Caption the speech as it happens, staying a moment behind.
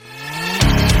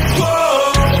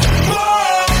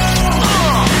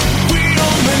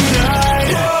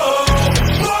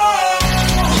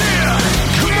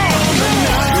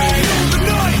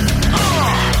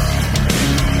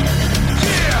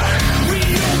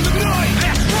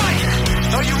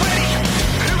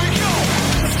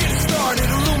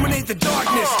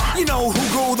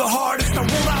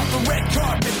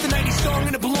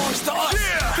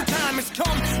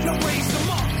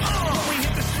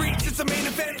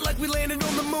like we landed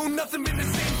on the moon, nothing been the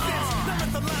same since. Now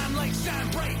let the limelight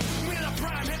shine bright. We're in our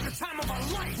prime at the time of our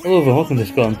life. Hello everyone, welcome to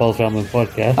Scott and Paul's Rambling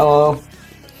Podcast. Hello.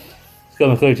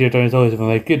 Scott McLeod here, joined as always with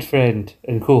my good friend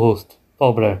and co-host,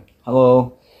 Paul Brown.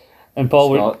 Hello. And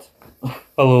Paul, Scott.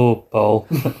 Hello, Paul.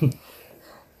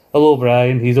 Hello,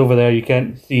 Brian. He's over there. You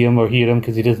can't see him or hear him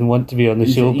because he doesn't want to be on the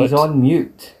show. He's on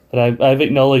mute. But I've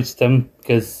acknowledged him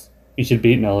because he should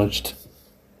be acknowledged.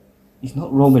 He's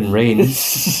not Roman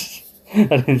Reigns. I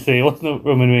didn't say it wasn't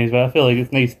Roman Reigns, but I feel like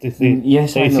it's nice to see.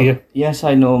 Yes, I know. Yes,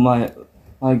 I know.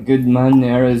 My good man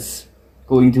there is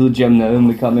going to the gym now and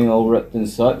becoming all ripped and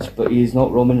such, but he's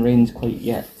not Roman Reigns quite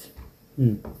yet.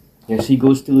 Yes, he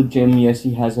goes to the gym. Yes,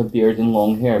 he has a beard and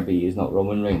long hair, but he is not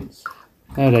Roman Reigns.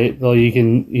 Alright, well you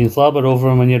can slabber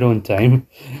over him on your own time.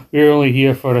 We're only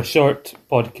here for a short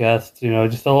podcast,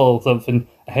 just a little something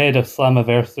ahead of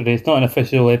Slammiversary. It's not an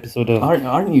official episode of...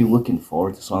 Aren't you looking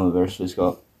forward to Slammiversary,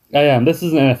 Scott? I am. This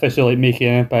isn't an official Making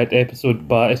an Impact episode,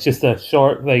 but it's just a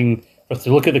short thing for us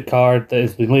to look at the card that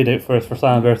has been laid out for us for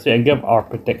Slammiversary and give our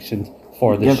predictions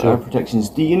for the show. Give our predictions.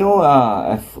 Do you know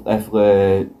if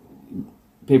the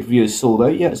pay-per-view is sold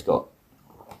out yet, Scott?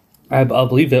 I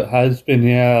believe it has been,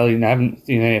 I haven't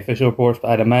seen any official reports,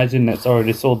 but I'd imagine it's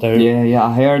already sold out. Yeah,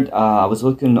 I heard, I was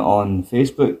looking on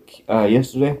Facebook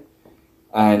yesterday,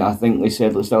 and I think they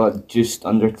said they still had just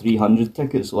under 300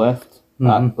 tickets left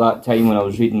at that time when I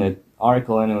was reading the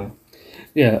article anyway.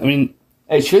 Yeah, I mean...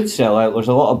 It should sell out. There's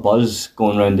a lot of buzz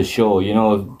going around the show,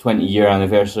 20-year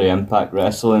anniversary Impact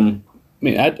Wrestling. I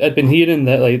mean, I'd been hearing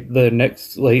that, the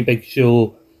next, big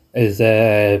show is...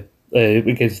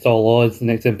 Against All Odds, the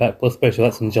next Impact Plus special,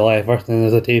 that's on July 1st, and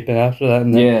there's a taping after that.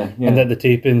 And and that the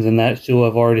tapings in that show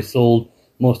have already sold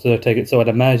most of their tickets, so I'd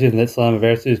imagine that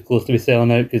Slammiversary is close to be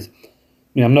selling out, because,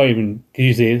 I'm not even,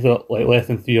 because usually it's less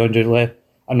than 300 left.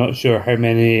 I'm not sure how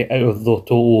many out of the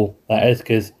total that is,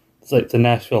 because it's the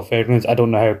Nashville Fairgrounds. I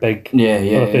don't know how big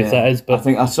that is. But I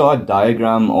think I saw a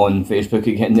diagram on Facebook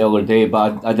again the other day,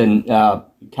 but I didn't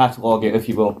catalogue it, if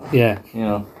you will. Yeah.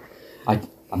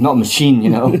 I'm not a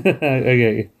machine,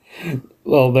 Okay.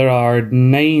 Well, there are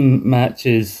 9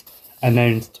 matches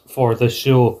announced for the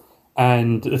show,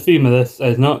 and the theme of this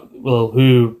is not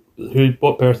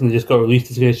what person just got released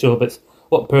is going to show up. It's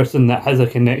what person that has a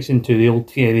connection to the old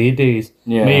TNA days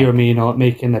may or may not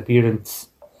make an appearance.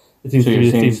 So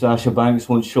you're saying Sasha Banks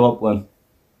won't show up then?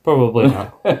 Probably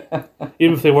not.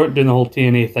 Even if they weren't doing the whole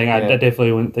TNA thing, I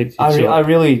definitely wouldn't think she'd show up. I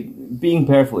really, being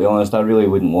perfectly honest, I really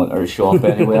wouldn't want her to show up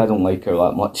anyway. I don't like her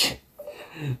that much.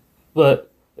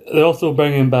 But they're also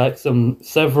bringing back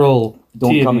several...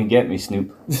 Don't come and get me,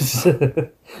 Snoop. It's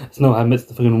not him, it's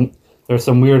the fucking... There's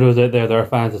some weirdos out there that are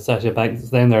fans of Sasha Banks,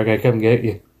 then they're going to come and get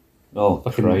you. Oh,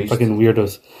 Christ. Fucking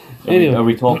weirdos. Anyway. Are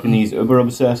we talking these Uber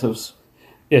obsessives?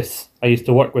 Yes, I used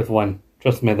to work with one.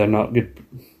 Trust me, they're not good.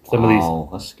 Some of these. Oh,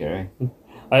 that's scary.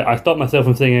 I stopped myself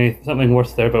from saying something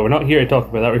worse there, but we're not here to talk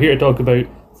about that. We're here to talk about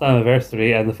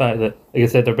Slammiversary and the fact that, like I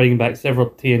said, they're bringing back several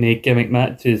TNA gimmick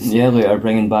matches. Yeah, they are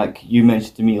bringing back, you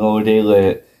mentioned to me the other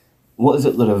day, what is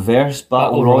it, the Reverse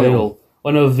Battle Royal?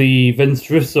 One of the Vince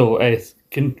Russo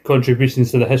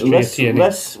contributions to the history of TNA.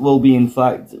 This will be, in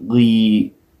fact,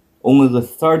 only the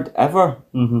third ever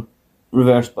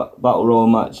Reverse Battle Royal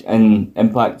match in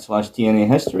Impact/TNA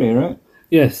history, right?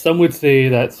 Yes, some would say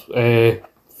that's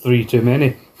 3 too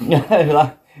many.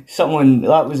 That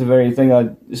was the very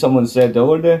thing someone said the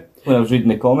other day when I was reading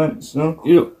the comments.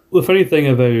 The funny thing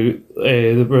about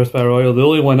the Reverse Battle Royal, the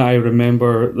only one I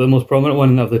remember, the most prominent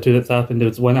one of the two that's happened,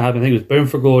 was one that happened, I think it was Bound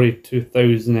for Glory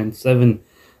 2007,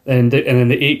 and then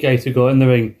the 8 guys who got in the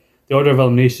ring, the order of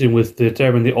elimination was to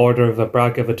determine the order of a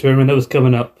bracket of a tournament that was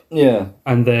coming up. Yeah.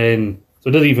 And then, so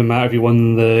it doesn't even matter if you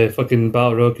won the fucking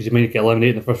Battle Royal, because you might get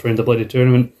eliminated in the first round of the bloody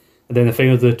tournament. And then the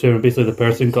finals of the tournament, basically the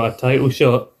person got a title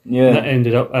shot. Yeah. And that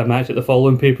ended up a match at the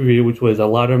following pay-per-view, which was a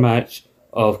ladder match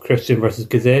of Christian versus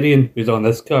Kazarian, who's on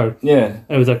this card. Yeah. And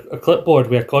it was a clipboard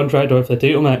with a contract on it for the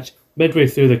title match. Midway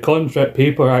through, the contract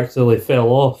paper actually fell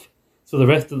off. So the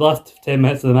last 10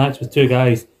 minutes of the match was 2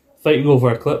 guys fighting over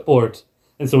a clipboard.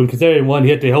 And so when Kazarian won, he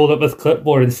had to hold up his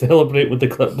clipboard and celebrate with the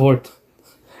clipboard.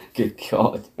 Good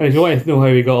God. And if you want to know how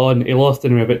he got on, he lost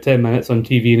in about 10 minutes on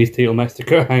TV in his title match to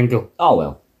Kurt Angle. Oh,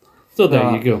 well. So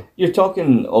there you go. You're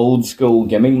talking old school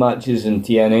gimmick matches in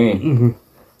TNA.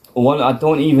 One, I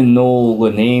don't even know the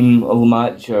name of the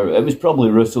match, or it was probably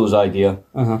Russo's idea.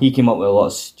 He came up with a lot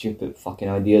of stupid fucking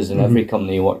ideas in every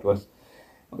company he worked with.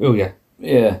 Oh, yeah.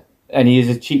 Yeah. And he has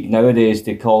a cheek nowadays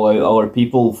to call out other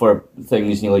people for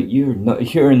things, and you're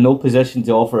like, you're in no position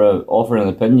to offer an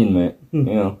opinion, mate.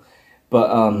 But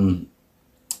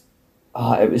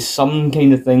it was some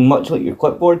kind of thing, much like your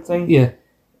clipboard thing. Yeah.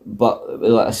 but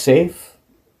like a safe.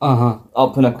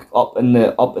 Up in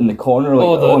the corner, like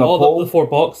on a pole. The 4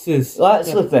 boxes.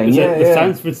 That's the thing. The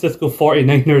San Francisco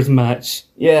 49ers match.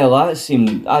 Yeah, I'd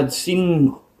seen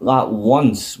that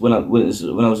once when I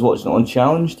was watching it on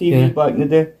Challenge TV back in the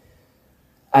day.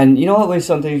 And you know how like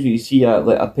sometimes you see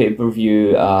a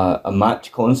pay-per-view, a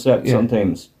match concept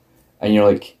sometimes, and you're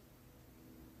like,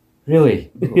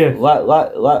 really? Yeah.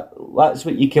 That's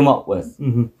what you came up with.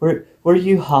 Mm-hmm. Were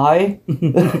you high?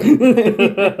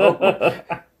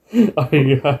 Are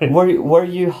you high? Were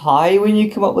you high when you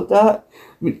came up with that?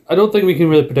 I don't think we can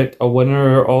really predict a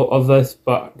winner of this,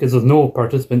 but because there's no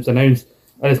participants announced,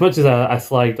 and as much as I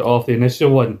slagged off the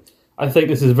initial one, I think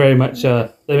this is very much them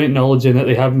acknowledging that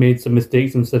they have made some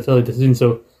mistakes and silly decisions.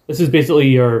 So this is basically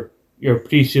your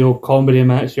pre-show comedy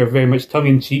match, your very much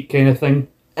tongue-in-cheek kind of thing.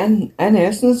 And in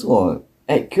essence,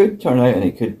 it could turn out and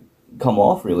it could come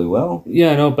off really well.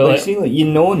 Yeah, I know, but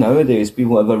nowadays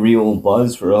people have a real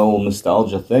buzz for a whole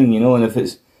nostalgia thing, and if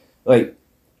it's like,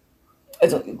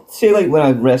 say like when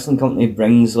a wrestling company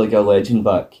brings like a legend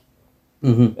back,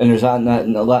 and there's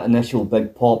that initial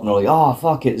big pop, and they're like, oh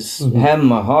fuck, it's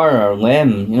him or her or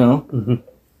them,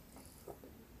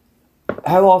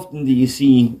 How often do you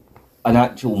see an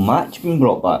actual match being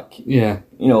brought back? Yeah.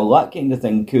 That kind of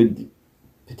thing could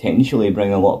potentially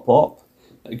bring a lot of pop.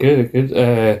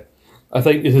 Good. I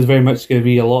think this is very much going to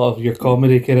be a lot of your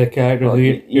comedy kind of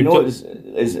characters.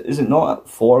 Is it not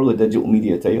for the digital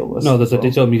media title? No, there's a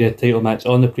digital media title match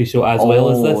on the pre-show as well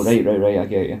as this. Right, I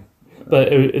get you.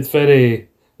 But it's very...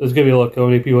 There's going to be a lot of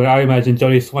comedy people. I imagine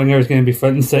Johnny Swinger is going to be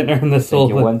front and centre in this whole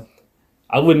thing.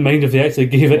 I wouldn't mind if they actually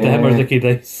gave it to him or Zicky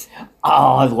Dice.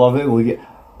 Oh, I'd love it.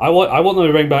 I want them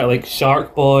to bring back like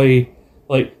Shark Boy,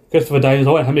 like Christopher Daniels.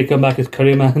 I want him to come back as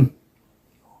Curry Man.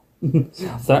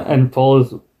 And Paul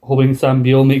is hoping Sam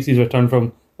Beale makes his return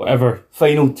from whatever.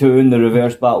 Final 2 in the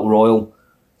reverse battle royal.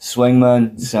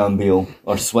 Swingman, Sam Beale.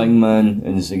 Or Swingman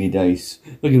and Ziggy Dice.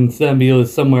 Looking, Sam Beale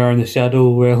is somewhere in the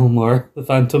Shadow Realm or the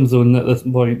Phantom Zone at this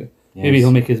point. Yes. Maybe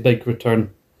he'll make his big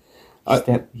return.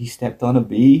 He stepped on a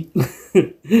bee.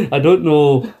 I don't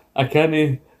know. I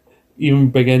can't even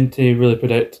begin to really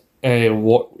predict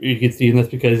what you could see in this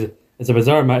because it's a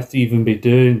bizarre match to even be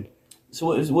doing. So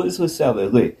what is this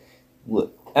about?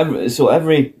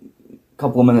 Every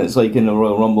couple of minutes, like in the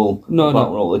Royal Rumble,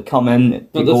 battle roll, they come in.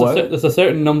 There's a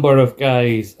certain number of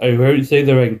guys who are outside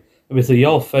the ring. Obviously, you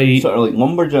all fight, sort of like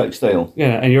lumberjack style.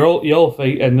 Yeah, and you all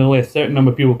fight, and only a certain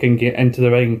number of people can get into the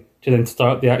ring to then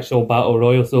start the actual battle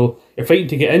royal. So you're fighting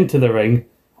to get into the ring,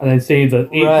 and then say that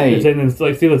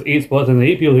say there's 8 spots, and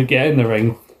the 8 people who get in the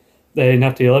ring then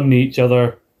have to eliminate each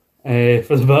other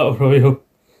for the battle royal.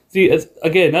 See, that's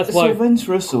why... So Vince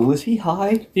Russo, was he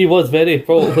high? He was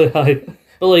probably high.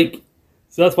 But,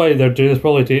 so that's why they're doing this,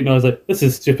 probably to acknowledge, this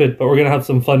is stupid, but we're going to have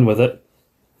some fun with it.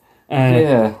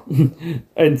 Yeah.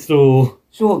 And so...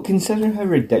 So, considering how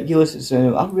ridiculous it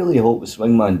sounded, I really hope the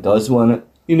Swingman does win it.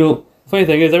 The funny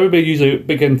thing is, everybody usually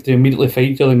begins to immediately fight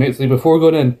each other next day before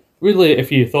going in. Really,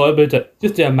 if you thought about it,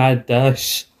 just do a mad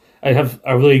dash. I'd have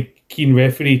a really keen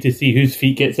referee to see whose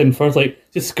feet gets in first.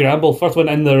 Just scramble, first one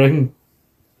in the ring.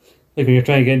 When you're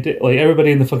trying to get into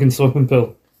everybody in the fucking swimming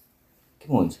pool.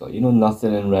 Come on, Scott.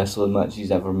 Nothing in wrestling matches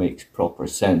ever makes proper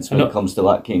sense when it comes to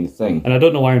that kind of thing. And I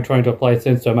don't know why I'm trying to apply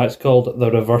sense to a match called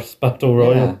the Reverse Battle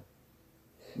Royal.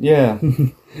 Yeah.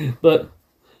 But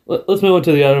let's move on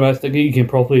to the other match that you can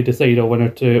properly decide a winner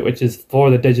to, which is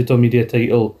for the digital media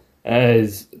title,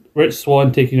 is Rich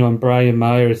Swann taking on Brian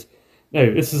Myers. Now,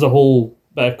 this is a whole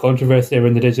bit of controversy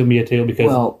around the digital media title because...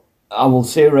 Well, I will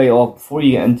say right off, before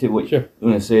you get into what sure. you're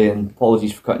going to say, and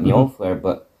apologies for cutting you off there,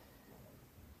 but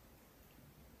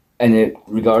in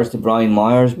regards to Brian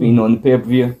Myers being on the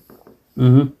pay-per-view,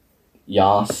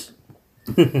 yas.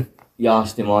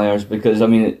 Yas to Myers, because,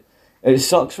 it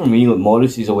sucks for me that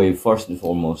Morrissey's away first and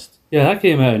foremost. Yeah, that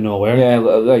came out of nowhere. Yeah,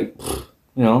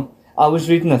 I was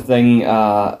reading a thing,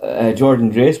 Jordan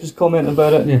Grace was commenting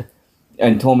about it, yeah.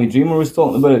 And Tommy Dreamer was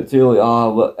talking about it too,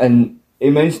 and he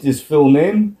mentioned his full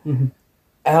name.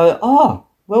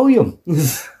 William.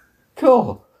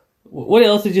 Cool. What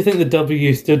else did you think the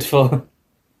W stood for?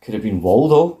 Could have been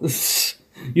Waldo.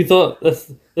 You thought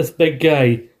this big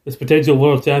guy, this potential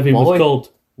world champion, was called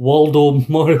Waldo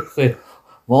Morrissey.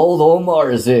 Waldo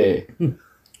Morrissey.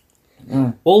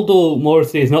 Waldo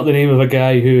Morrissey is not the name of a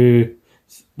guy who...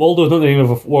 Waldo is not the name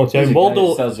of a world champion.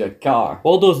 Waldo sells your car.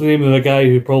 Waldo's the name of a guy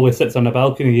who probably sits on a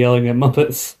balcony yelling at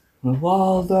Muppets.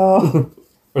 Waldo.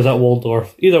 Or is that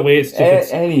Waldorf? Either way, it's stupid.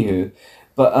 Anywho,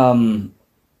 but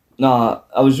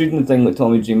I was reading the thing that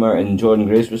Tommy Dreamer and Jordan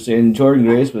Grace were saying. Jordan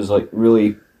Grace was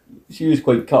really, she was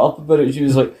quite cut up about it. She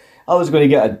was like, I was going to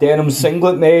get a denim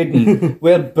singlet made and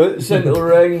wear boots into the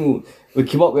ring. We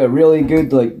came up with a really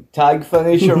good like tag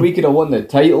finisher. We could have won the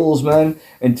titles, man.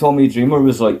 And Tommy Dreamer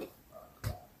was like,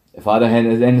 if I'd have had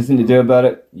anything to do about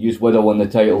it, you would have won the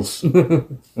titles.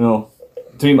 You know,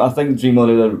 I think Dreamer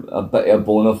had a bit of a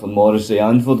boner for Morrissey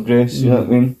and for Grace. You know what I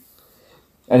mean?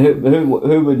 And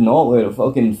who would not? We're a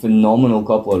fucking phenomenal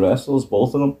couple of wrestlers,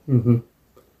 both of them. Mm-hmm.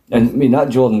 And I mean, that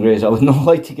Jordan Grace, I would not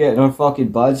like to get in her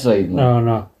fucking bad side.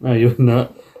 Man. No, you would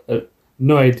not.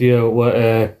 No idea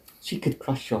what. She could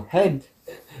crush your head.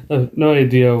 No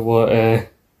idea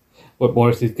what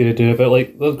Morrissey's going to do. But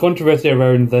like the controversy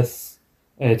around this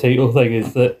title thing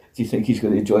is that. Do you think he's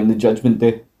going to join the Judgment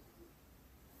Day?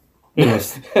 Who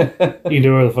knows? He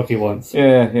do whatever the fuck he wants.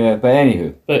 Yeah. But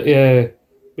anywho. But yeah.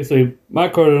 Basically,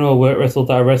 Matt Cardona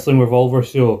wrestled at a Wrestling Revolver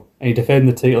show and he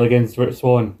defended the title against Rich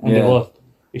Swann and he lost.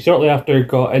 He shortly after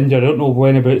got injured. I don't know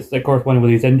when about the corresponding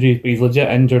with his injuries, but he's legit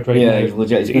injured right now. Yeah, he's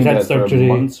legit. He's had surgery.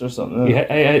 For months or something.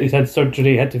 Yeah. He's had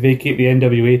surgery. He had to vacate the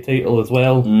NWA title as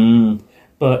well.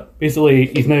 But basically,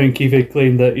 he's now in kayfabe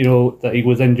claim that that he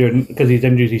was injured because he's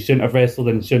injured. He shouldn't have wrestled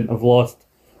and shouldn't have lost.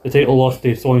 The title lost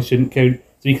to Swann shouldn't count.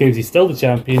 So he claims he's still the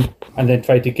champion and then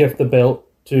tried to gift the belt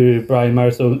to Brian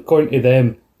Myers. So according to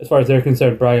them, as far as they're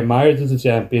concerned, Brian Myers is the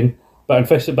champion, but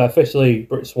officially,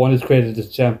 Rich Swann is credited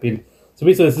as champion. So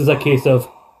basically,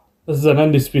 this is an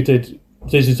undisputed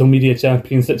digital media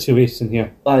champion situation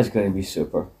here. That is going to be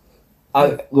super.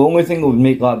 The only thing that would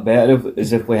make that better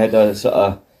is if we had a sort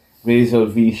of Razor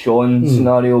v Shawn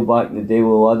scenario back in the day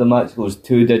where a ladder match goes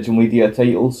 2 digital media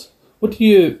titles. What do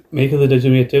you make of the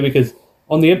digital media too? Because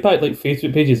on the Impact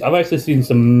Facebook pages, I've actually seen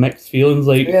some mixed feelings.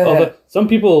 Of it. Some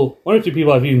people, 1 or 2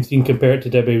 people I've even seen compare it to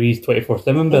WWE's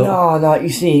 24/7 belt. No, you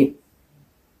see,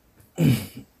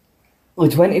 the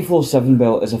 24/7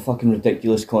 belt is a fucking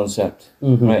ridiculous concept.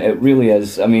 Right? It really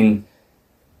is. I mean,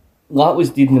 that was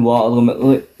deed in the water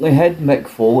limit. They had Mick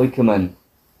Foley come in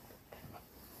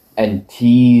and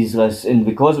tease this, and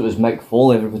because it was Mick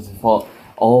Foley, everybody thought,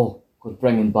 oh, we're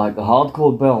bringing back the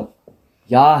hardcore belt.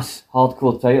 Yes,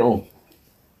 hardcore title.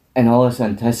 And all this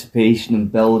anticipation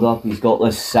and build up, he's got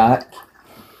this sack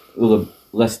with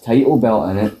this title belt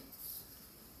in it,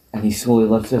 and he slowly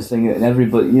lifts this thing out, and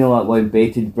everybody, that one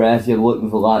bated breath, you're looking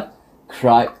for that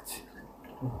cracked,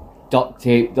 duct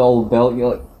taped old belt,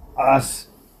 you're like, ass.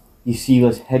 You see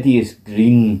this hideous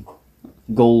green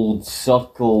gold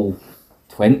circle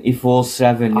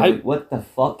 24/7. Like, what the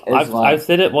fuck is that? I've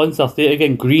said it once, I'll say it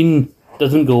again. Green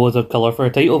doesn't go as a colour for a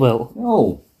title belt.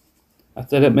 No. I've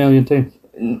said it a million times.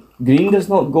 Green does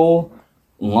not go.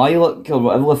 Lilac or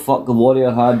whatever the fuck the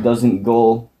Warrior had doesn't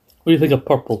go. What do you think of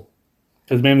purple?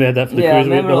 Because remember they had that for the cruiserweight belt?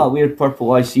 Yeah, I remember that weird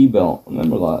purple IC belt. I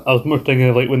remember that. I was more thinking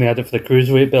of like when they had it for the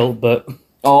cruiserweight belt, but...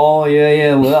 Oh,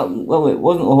 yeah. Well, it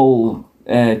wasn't the whole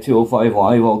 205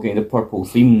 Live all kind of purple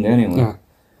themed anyway. Yeah.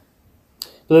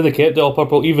 But then they kept it all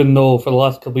purple, even though for the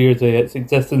last couple of years its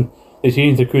existence, they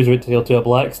changed the cruiserweight title to a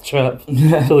black strap.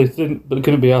 So they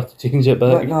couldn't be asked to change it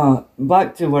back. But no,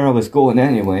 back to where I was going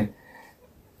anyway.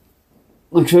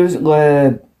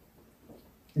 The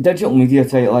digital media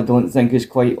title I don't think is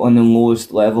quite on the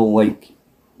lowest level like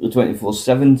the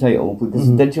 24/7 title, because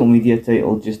the digital media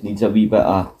title just needs a wee bit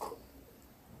of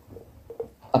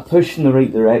a push in the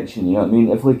right direction, you know what I mean?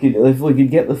 If we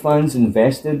could get the fans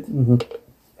invested.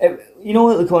 You know,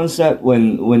 like the concept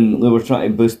when they were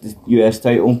trying to boost the US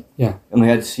title? Yeah. And we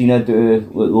had Cena do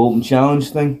the Open Challenge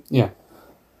thing? Yeah.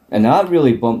 And that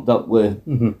really bumped up with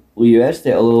the US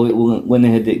title when they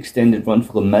had the extended run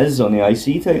for the Miz on the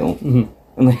IC title.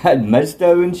 And they had Miz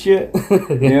down and shit,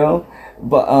 you know?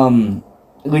 But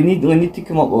we need to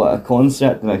come up with a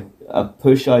concept and a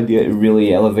push idea to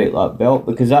really elevate that belt,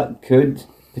 because that could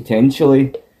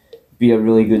potentially be a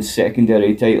really good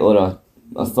secondary title or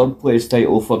a third place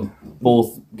title for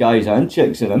both guys and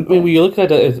chicks in Impact. I mean, when you look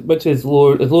at it, which is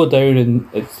lower down, and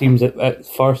it seems at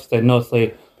first, and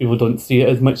honestly, people don't see it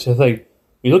as much. I think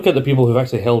we look at the people who've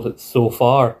actually held it so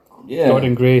far: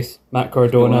 Jordan Grace, Matt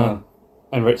Cardona,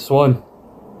 and Rich Swann,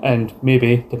 and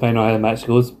maybe, depending on how the match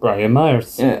goes, Brian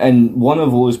Myers. Yeah, and one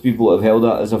of those people that have held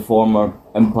that as a former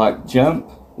Impact champ.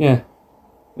 Yeah,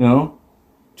 you know,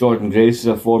 Jordan Grace is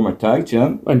a former tag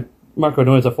champ, and Mark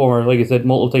Cardona is a former, like I said,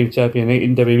 multiple-time champion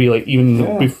in WWE. Like even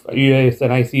US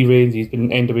and IC reigns, he's been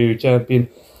NWA champion.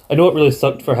 I know it really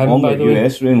sucked for him. By the way,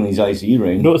 US reign, he's IC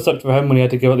reign. I know it sucked for him when he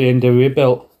had to give up the NWA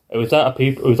belt. It was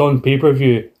it was on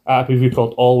pay-per-view at a pay-per-view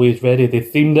called Always Ready. They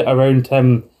themed it around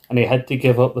him, and he had to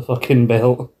give up the fucking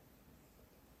belt.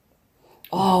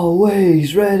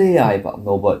 Always ready. Aye.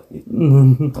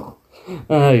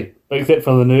 Except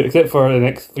for the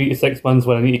next 3 to 6 months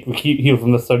when I need to heal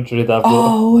from the surgery that I've got.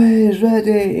 Always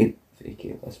ready. fake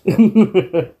it. That's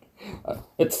fair.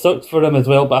 It sucks for him as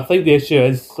well, but I think the issue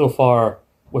is so far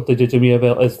with the Jujimia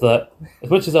belt is that as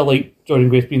much as I like Jordan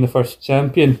Grace being the first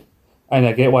champion, and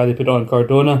I get why they put it on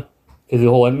Cardona because of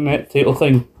the whole internet title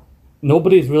thing,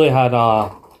 nobody's really had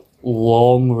a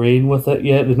long reign with it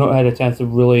yet. They've not had a chance to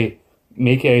really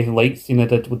make it anything like Cena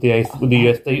did with the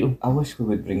US title. I wish we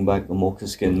would bring back the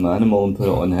Mocha-Skin Manimal and put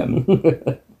it on him.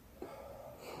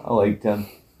 I liked him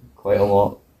quite a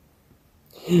lot.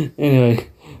 Anyway,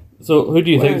 so who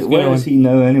do you think is going to win? Where is he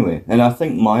now anyway? And I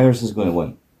think Myers is going to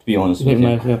win, to be honest with you.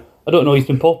 Yeah. I don't know, he's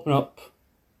been popping up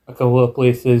a couple of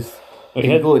places. Did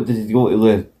he go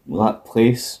to that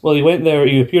place? Well, he went there,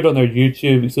 he appeared on their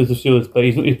YouTube exclusive shows, but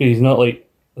he's not like,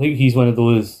 I think he's one of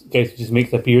those guys who just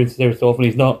makes appearances every so often.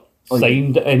 He's not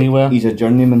signed anywhere. He's a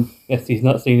journeyman. Yes, he's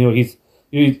not signed anywhere.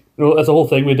 That's the whole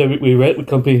thing we do. We read with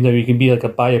companies now. You can be like a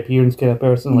by appearance kind of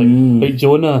person. Like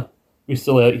Jonah, we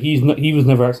still he was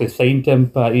never actually signed to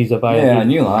Impact. He's a by. Yeah, I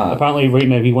knew that. Apparently, right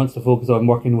now he wants to focus on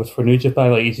working for New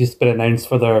Japan. Like he's just been announced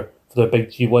for their big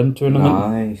G1 tournament.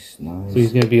 Nice. So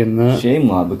he's going to be in that. Shame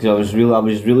that, because I was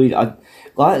really.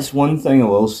 That's one thing I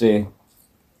will say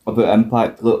about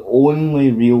Impact. The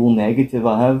only real negative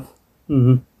I have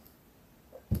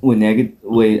with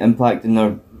Impact in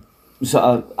their sort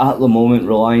of at the moment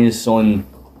reliance on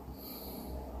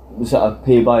sort of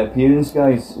pay by appearance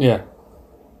guys. Yeah.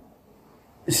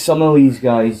 Some of these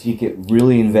guys you get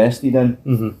really invested in,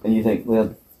 and you think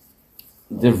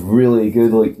they're really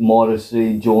good, like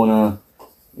Morrissey, Jonah,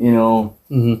 you know.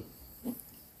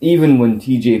 Even when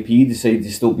TJP decided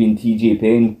to stop being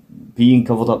TJP and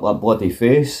covered up that bloody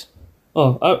face.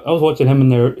 Oh, I was watching him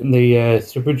in the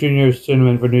Super Juniors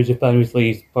tournament for New Japan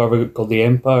recently. He's part of it called the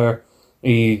Empire.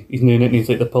 He's new in it, and he's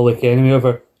like the public enemy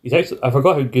over. He's actually, I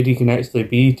forgot how good he can actually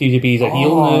be. TJP, he's a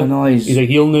heel now. Nice. He's a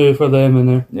heel now for them,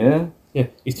 and yeah,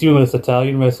 he's teaming with this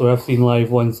Italian wrestler I've seen live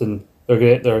once, and they're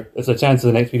great. It's a chance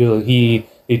of the next week that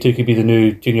he too could be the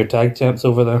new junior tag champs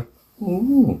over there.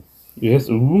 Ooh. Yes,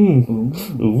 ooh.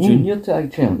 Junior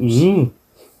tag champs. Ooh.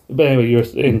 But anyway, you were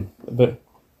saying about.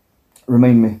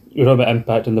 Remind me. You're talking about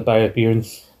Impact and the by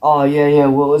appearance. Oh yeah.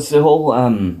 Well, it's the whole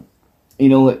you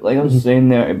know, like I was saying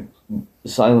there,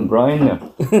 Silent Brian there.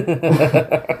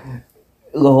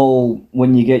 The whole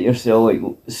when you get yourself like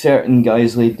certain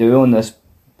guys like do on this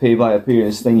pay by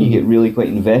appearance thing, you get really quite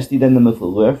invested in them if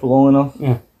they're there for long enough.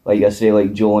 Yeah. Like I say,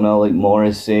 like Jonah, like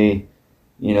Morrissey,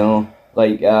 you know,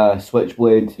 like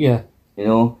Switchblade. Yeah. You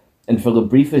know, and for the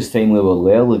briefest time we were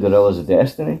there, the Gorillas of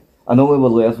Destiny. I know we were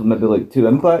left with maybe like 2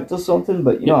 Impact or something,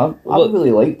 but you know, I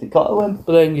really like the cut of them.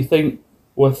 But then you think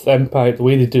with Impact, the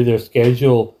way they do their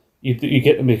schedule, you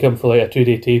get them to come for like a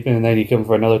 2-day taping, and then you come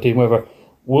for another tape, whatever.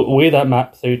 The way that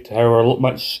maps out to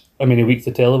how many weeks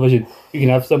of television, you can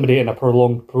have somebody in a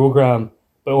prolonged program,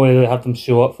 but only have them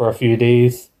show up for a few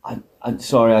days. I'm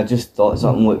sorry, I just thought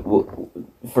something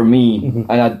for me,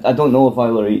 and I don't know if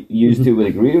either you two would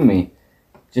agree with me.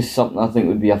 Just something I think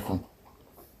would be a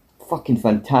fucking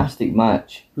fantastic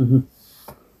match. The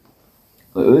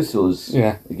Usos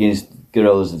against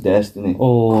Gorillas of Destiny.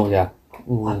 Oh yeah.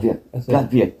 Ooh,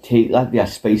 that'd be a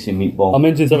spicy meatball. I'll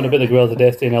mention something about the Gorillas of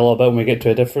Destiny in a little bit when we get to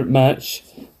a different match.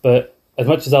 But as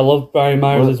much as I love Barry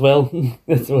Myers as well,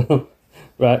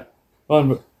 right?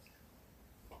 Come on,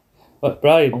 but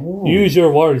Brian, use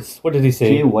your words. What did he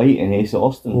say? Jay White and Ace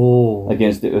Austin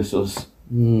against the Usos.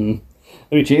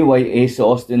 I mean, Jay White, Ace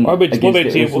Austin against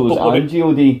the Usos and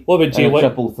G.O.D. What about Jay White?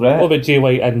 Triple threat. What about Jay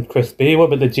White and Chris Bay? What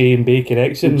about the Jay and Bay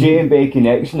connection? The Jay and Bay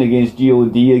connection against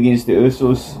G.O.D. against the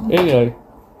Usos. Anyway.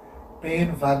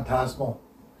 Bane Phantasmal.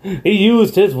 He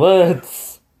used his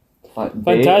words.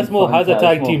 Phantasmal has a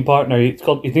tag team partner. His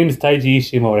name is Taiji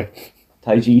Ishimori.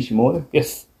 Taiji Ishimori?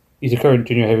 Yes. He's a current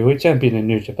junior heavyweight champion in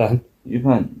New Japan.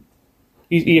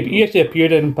 He actually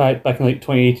appeared in Impact back in like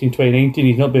 2018, 2019.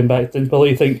 He's not been back since, but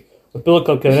I think with Bullet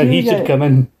Club coming in, he should come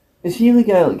in. Is he the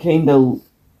guy that kind of...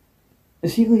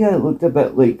 Is he the guy that looked a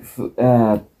bit like...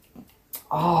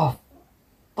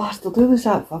 bastard, who was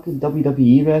that fucking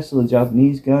WWE wrestler, the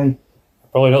Japanese guy?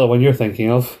 Probably not the one you're thinking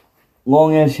of.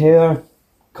 Longish hair,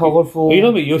 colourful... Well, you know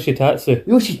about Yoshitatsu?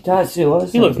 Yoshitatsu,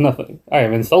 what's he looks nothing. I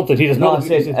am insulted, he does not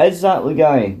look... Is that the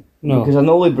guy? No. Because I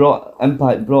know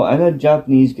Impact brought in a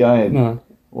Japanese guy a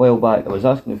while back. I was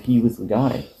asking if he was the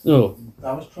guy. No.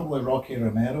 That was probably Rocky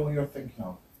Romero you're thinking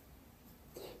of.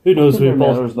 Who knows who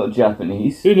Romero's not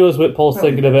Japanese. Who knows what Paul's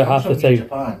thinking about half the time.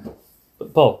 Japan.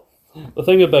 But Paul, the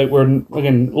thing about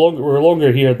we're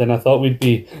longer here than I thought we'd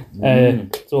be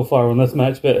so far on this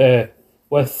match, but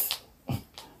with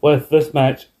this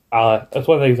match, it's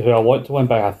one of the things who I want to win,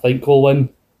 but I think will win.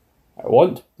 I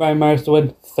want Brian Myers to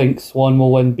win. Think Swan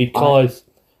will win because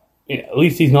at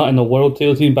least he's not in the world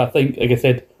title scene. But I think, like I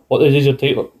said, what the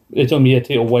digital media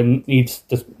title win needs,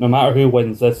 no matter who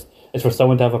wins this, is for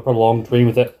someone to have a prolonged reign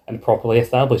with it and properly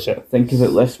establish it. Think of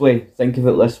it this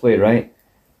way, right?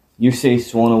 You say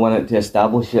Swan will win it to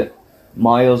establish it.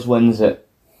 Myers wins it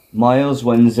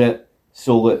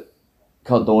so that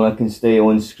Cardona can stay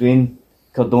on screen.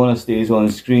 Cardona stays on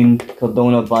screen.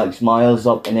 Cardona backs Myers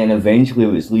up, and then eventually,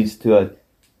 which leads to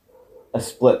a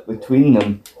split between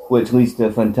them, which leads to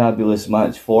a fantabulous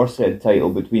match for said title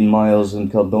between Myers and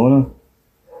Cardona.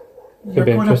 You're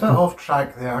going a bit off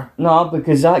track there. No,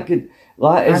 because that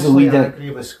is a lead in. I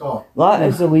agree with Scott. That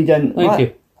is a lead in. Thank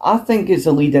you. I think it's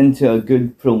a lead into a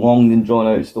good, prolonged and drawn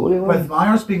out storyline. With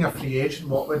Myers being a free agent,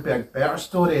 what would be a better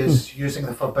story is using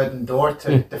the Forbidden Door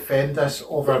to defend this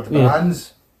over the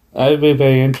brands. That would be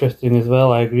very interesting as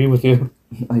well. I agree with you.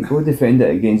 Like, go defend it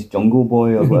against Jungle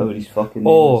Boy or whatever his fucking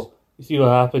name is. You see what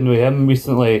happened with him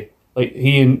recently? Like,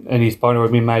 he and his partner were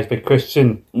being managed by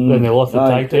Christian, then they lost the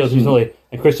tag titles recently,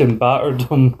 and Christian battered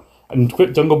him. And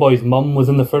Jungle Boy's mum was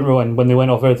in the front row, and when they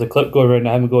went off, there's a clip going around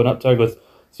him going up to her, goes,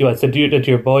 "See what I said to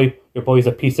your boy? Your boy's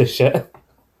a piece of shit."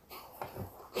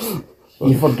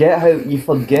 You forget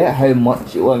how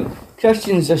much it went.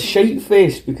 Christian's a shite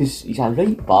face because he's a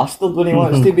right bastard when he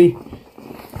wants to be.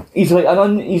 He's like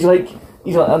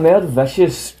a mere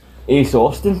vicious Ace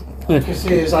Austin. You see,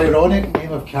 his ironic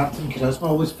name of Captain Charisma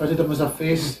always fitted him as a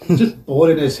face. Just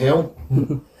boring as hell.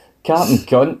 Captain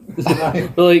Cunt.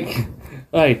 Like,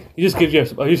 aye, you just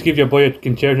give your boy a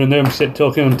concerto and there and shit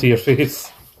talking him to your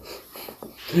face.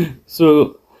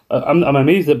 So I'm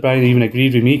amazed that Brian even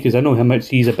agreed with me, because I know how much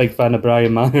he's a big fan of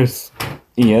Brian Myers.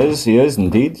 He is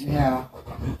indeed. Yeah.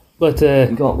 He But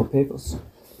got the papers.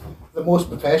 The most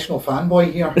professional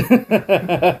fanboy here.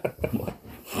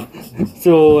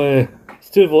 So it's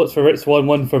 2 votes for Rich Swann,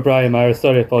 1 for Brian Myers.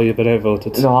 Sorry, Paul, you've been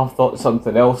outvoted. No, I thought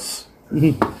something else.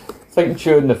 Think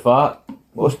chewing the fat.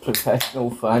 Most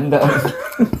professional fan. There's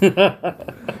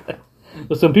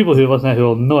some people who listen who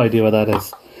have no idea what that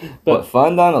is. But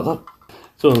fan Dan?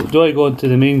 So, do I go on to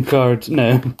the main card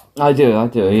now? I do,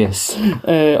 yes.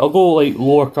 I'll go like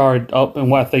lower card up, and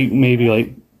what I think maybe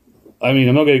like. I mean,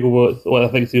 I'm not going to go with what I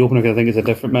think is the opener, because I think it's a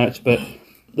different match, but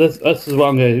this is what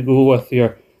I'm going to go with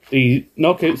here. The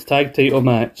Knockouts tag title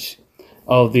match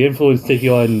of the Influence taking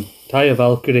on Taya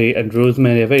Valkyrie and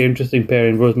Rosemary. A very interesting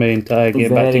pairing, Rosemary and Taya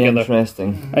getting back together. Very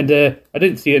interesting. And I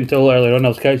didn't see it until earlier on. I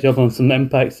was catching up on some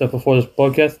Impact stuff before this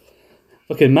podcast.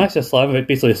 Fucking Masha Slamovich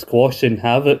basically squashing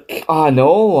Havoc. I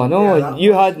know. Yeah,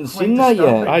 you hadn't seen that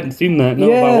yet. I hadn't seen that, no,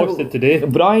 but I watched it today.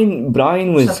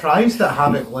 Brian was surprised that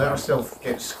Havoc let herself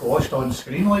get squashed on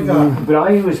screen like that.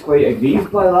 Brian was quite aggrieved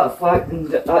by that fact,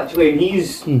 and actually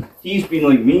he's been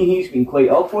like me, he's been quite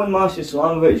up on Masha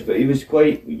Slamovich, but you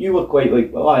were quite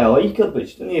like, well, I like her, but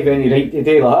she didn't have any right to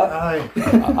do that. Aye.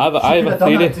 I have a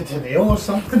theory. To Tenille or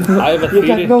something. I have a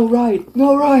theory. You got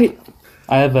no right.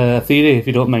 I have a theory, if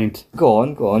you don't mind. Go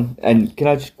on. And can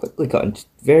I just quickly cut in,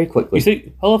 very quickly? You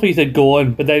see, I love how you said go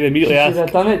on, but then immediately asked. Should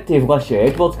have done it to Alicia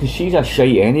Edwards, because she's a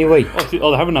shite anyway.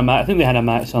 They're having a match. I think they had a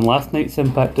match on last night's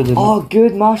Impact, didn't they? Oh,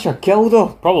 good, Masha killed her.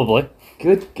 Probably.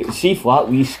 Good. See flat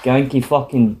wee skanky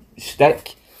fucking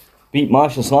stick. Beat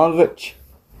Masha Slamovich.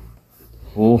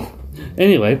 Oh.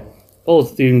 Anyway, Paul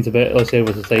Stevens a bit, let's say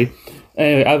what to say.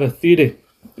 Anyway, I have a theory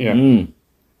here.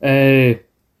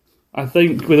 I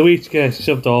think with the way she kind of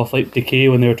shoved off like Decay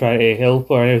when they were trying to help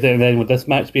her and everything, and then with this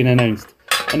match being announced,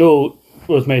 I know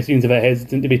Rosemary seems a bit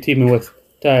hesitant to be teaming with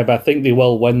Taya, but I think they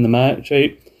will win the match,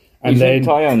 right? And then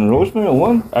Taya and Rosemary will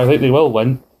win? I think they will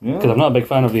win, because I'm not a big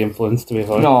fan of the Influence, to be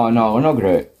honest. No, we're not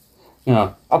great.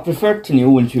 No. I preferred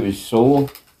Tenille when she was solo.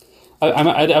 I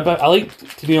like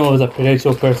Tenille as a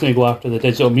potential person to go after the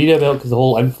digital media belt, because the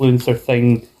whole influencer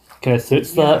thing kind of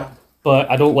suits that, but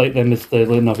I don't like them as the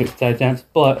Knockouts tag champs,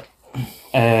 but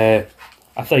I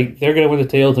think they're going to win the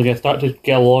titles. They're going to start to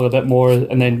get along a bit more,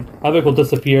 and then Havoc will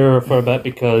disappear for a bit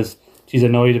because she's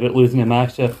annoyed about losing to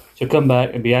Masha. She'll come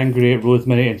back and be angry at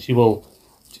Rosemary, and she will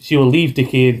leave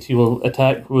Decay and she will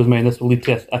attack Rosemary, and this will lead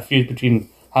to a feud between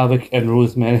Havoc and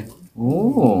Rosemary.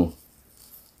 Oh.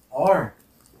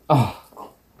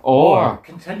 Or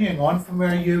continuing on from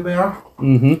where you were.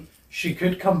 She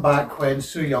could come back when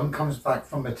Su Yung comes back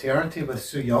from maternity with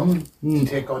Su Yung to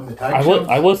take on the tag champs.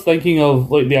 I was thinking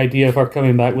of like the idea of her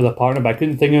coming back with a partner, but I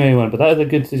couldn't think of anyone. But that is a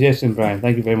good suggestion, Brian.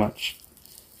 Thank you very much.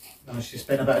 She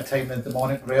spent a bit of time in the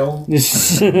demonic realm.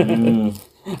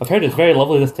 I've heard it's very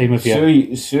lovely this time of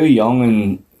year. Su Yung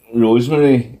and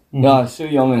Rosemary. Yeah, Su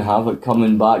Yung and Havoc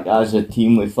coming back as a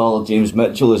team with fellow James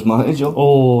Mitchell as manager.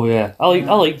 Oh yeah, I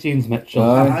like James Mitchell.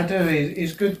 I do.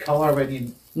 He's good colour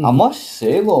when I must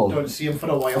say though, Don't see him for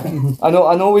a while.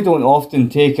 I know we don't often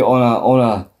take it on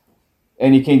a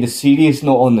any kind of serious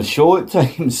note on the show at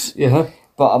times. Yeah.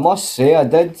 But I must say I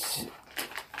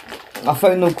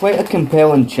found him quite a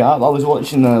compelling chap. I was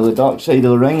watching the Dark Side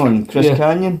of the Ring on Chris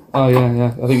Canyon. Oh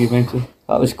yeah. I think you mentioned.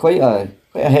 That was quite a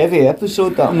heavy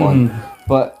episode, that one.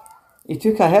 But he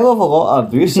took a hell of a lot of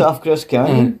abuse off Chris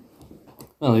Canyon.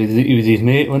 Well, he was his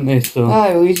mate, wasn't he? So.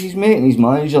 Aye, well, he's his mate and his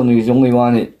manager, and he was the only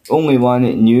one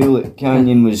that knew that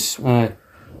Canyon was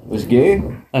gay.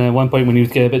 And at one point when he was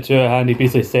getting a bit too out of hand, he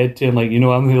basically said to him, like,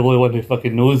 I'm the only one who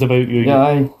fucking knows about you. Yeah,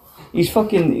 aye. He's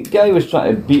fucking... The guy was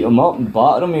trying to beat him up and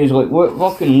batter him. He was like, what,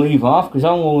 fucking leave off, because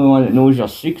I'm the only one that knows your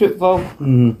secret, pal.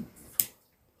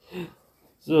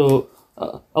 So,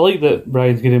 I like that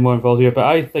Brian's getting more involved here, but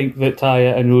I think that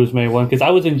Taya and Rosemary won, because I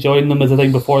was enjoying them as a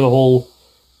thing before the whole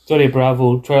Johnny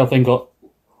Bravo trial thing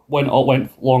went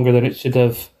longer than it should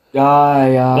have.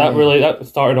 Aye. That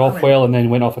started off well and then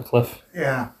went off a cliff.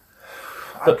 Yeah.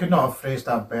 I could not have phrased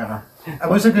that better. It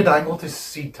was a good angle to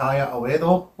see Taya away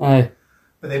though. Aye.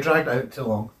 But they dragged it out too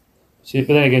long. But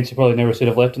then again, she probably never should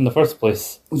have left in the first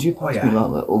place. Would you pass me that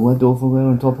little lid over there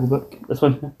on top of the book? This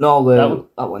one? No,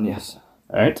 that one, yes.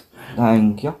 Alright.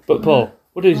 Thank you. But Paul,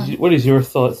 what is your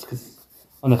thoughts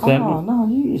on the thing? Oh, no,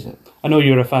 you use it. I know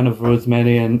you're a fan of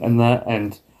Rosemary and that,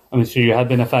 and I'm sure you had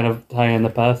been a fan of Taya in the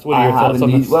past. What are your thoughts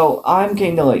on this? Well, I'm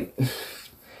kind of like...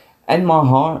 In my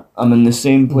heart, I'm in the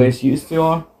same place you two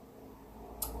are.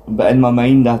 But in my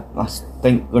mind, I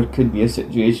think there could be a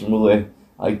situation where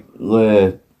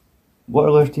what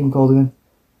are their team called again?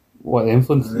 What, the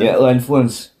Influence? Yeah, the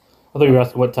Influence. I thought you were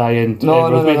asking what Taya and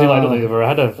Rosemary do. I don't think they've ever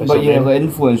had a official But yeah, name. the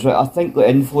Influence, right? I think the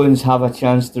Influence have a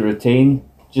chance to retain,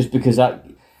 just because I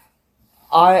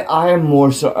am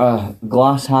more sort of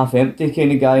glass half empty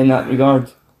kind of guy in that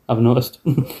regard. I've noticed.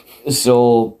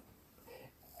 So,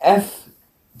 if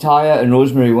Taya and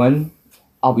Rosemary win,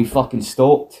 I'll be fucking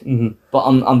stoked. But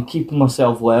I'm keeping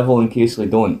myself level in case they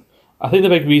don't. I think the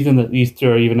big reason that these two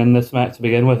are even in this match to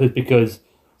begin with is because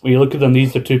when you look at them,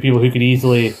 these are two people who could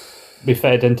easily be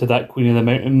fitted into that Queen of the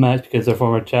Mountain match because they're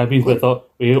former champions. But I thought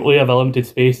we have a limited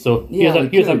space, so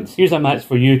here's a match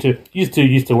for you two. You two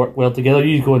used to work well together.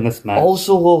 You go in this match.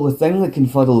 Also, though, the thing that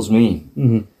confuddles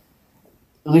me,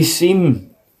 they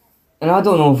seem, and I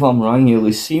don't know if I'm wrong here,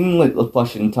 they seem like they're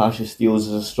pushing Tasha Steelz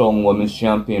as a strong women's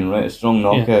champion, right? A strong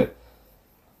knockout. Yeah.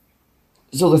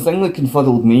 So the thing that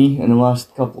confuddled me in the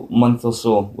last month or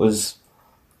so was,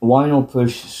 why not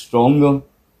push stronger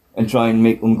and try and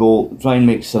make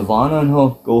Savannah and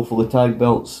her go for the tag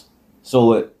belts,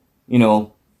 so that,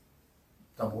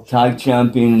 tag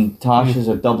champion, Tasha's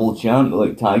a double champ,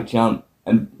 like tag champ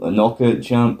and a knockout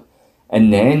champ,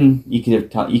 and then you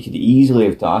could easily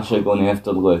have Tasha going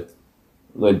after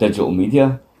the digital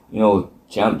media,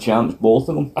 champs, both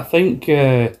of them. I think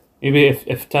maybe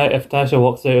if Tasha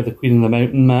walks out of the Queen of the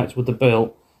Mountain match with the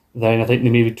belt, then I think they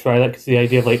maybe try that, because the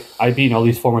idea of I've beaten all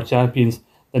these former champions,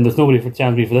 then there's nobody for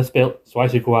challenge me for this belt, so I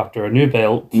should go after a new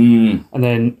belt, and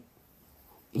then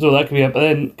so that could be it. But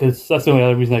then, because that's the only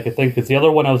other reason I could think, because the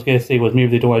other one I was going to say was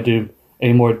maybe they don't want to do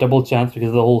any more double champs because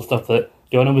of the whole stuff that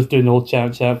Donna was doing, the whole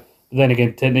champ. But then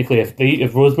again, technically,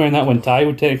 if Rosemary and that one tie,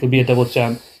 would technically be a double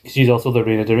champ because she's also the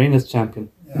Reina de Reinas champion.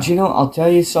 Yeah. Do you know? I'll tell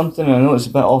you something. I know it's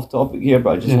a bit off topic here,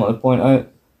 but I just want to point out.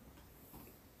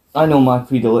 I know my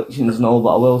predilections and all,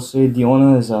 but I will say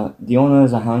Deonna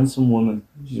is a handsome woman.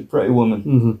 She's a pretty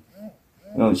woman.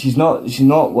 She's not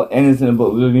anything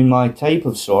but would be my type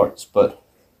of sorts, but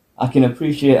I can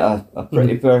appreciate a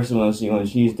pretty person when I see one.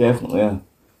 She's definitely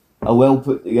a well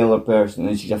put together person,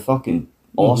 and she's a fucking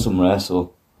awesome wrestler.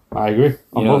 I agree.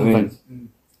 You know what I mean?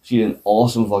 She's an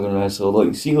awesome fucking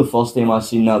wrestler. See the first time I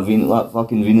seen that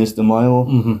fucking Venus de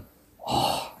Milo.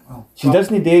 She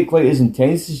doesn't date quite as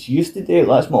intense as she used to date.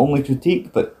 That's my only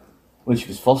critique. But when she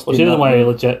was first, she doesn't want to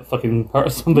legit fucking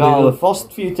hurt somebody. No, the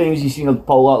first few times you seen her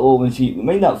pull that low,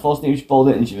 when that first time she pulled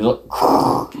it and she was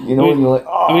like, and you're like,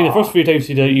 oh. I mean, the first few times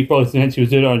she did it, you probably seen it. She was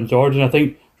doing it on Jordan. I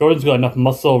think Jordan's got enough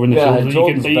muscle over in the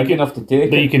shoulders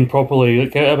that you can properly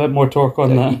get a bit more torque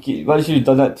on that. Why should have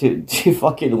done that to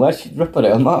fucking Les? She'd rip her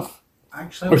out of half.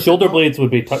 Actually, her shoulder blades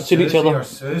would be touching each other. Or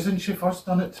Susan, she first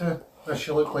done it to, where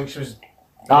she looked like she was.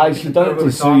 Aye, she done it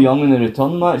to Sue Young in the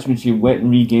return match when she went and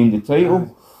regained the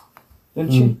title,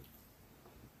 didn't she?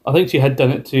 I think she had done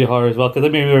it to her as well, because I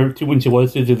remember when she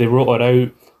was Susie, they wrote her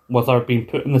out with her being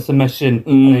put in the submission,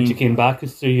 and then she came back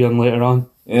as Sue Young later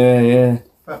on. Yeah.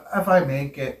 But if I may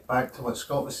get back to what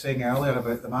Scott was saying earlier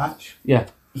about the match. Yeah.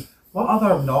 What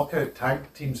other knockout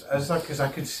tag teams is there? Because I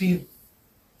could see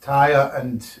Taya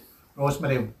and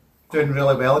Rosemary doing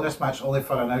really well in this match, only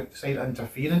for an outside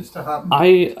interference to happen?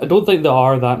 I don't think there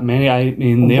are that many. I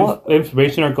mean, the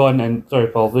information are gone, and sorry,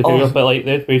 Paul, but like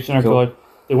the information are gone.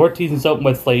 They were teasing something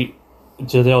with like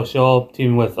Giselle Shaw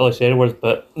teaming with Alicia Edwards,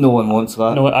 but no one wants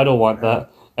that. No, I don't want that.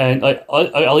 And like,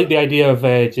 I like the idea of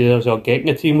Giselle Shaw getting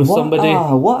a team with somebody.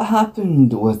 What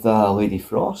happened with Lady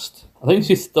Frost? I think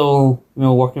she's still,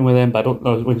 working with them, but I don't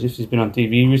know when she's been on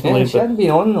TV recently. Yeah, she hadn't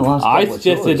been on the last couple I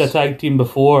suggested a tag team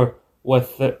before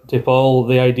with to Paul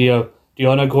the idea of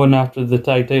Deonna going after the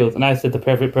tag titles, and I said the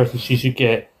perfect person she should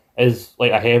get is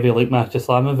like a heavy like Masha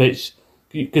Slamovich,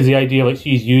 because the idea like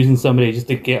she's using somebody just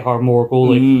to get her more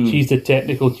goal. Like she's the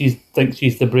technical, thinks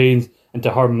she's the brains, and to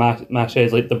her Masha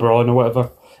is like the brawn or whatever.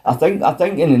 I think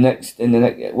within the next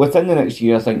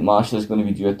year, I think Masha's going to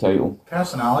be due a title.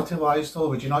 Personality-wise, though,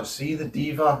 would you not see the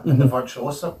Diva and the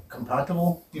Virtuosa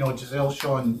compatible? Giselle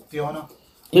Shaw and Deonna.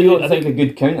 You don't think a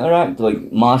good counteract,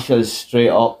 like Masha's straight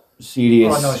up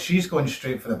serious? Oh no, she's going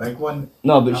straight for the big one.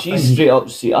 No, but she's straight up.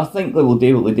 I think they will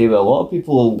do what they do with a lot of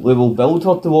people. They will build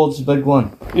her towards the big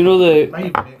one. Might even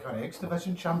make her X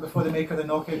Division champ before they make her the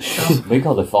Knockouts champ. Make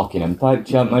her the fucking Impact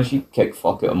champ, man. She'd kick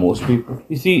fuck out of most people.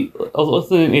 You see, I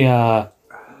was listening to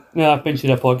I've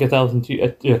mentioned a podcast I listened to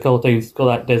a couple of times called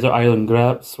that Desert Island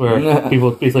Graps, where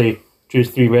people basically choose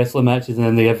 3 wrestling matches and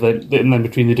then they have and then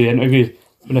between they do interviews.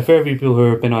 There's been a fair few people who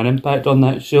have been on Impact on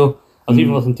that show. I was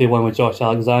even listening to one with Josh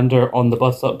Alexander on the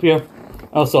bus up here.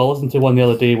 Also, I listened to one the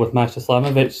other day with Masha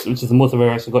Slamovich, which is the most I've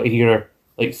ever actually got to hear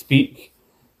her speak.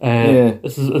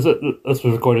 This was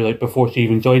recorded like before she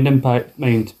even joined Impact,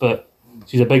 mind, but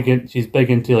she's big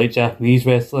into like Japanese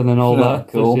wrestling and all that.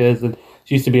 Cool. So she is, and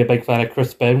she used to be a big fan of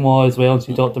Chris Benoit as well, and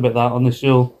she talked about that on the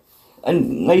show.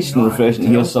 And nice and refreshing to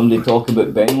hear somebody talk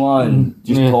about Benoit and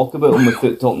just talk about him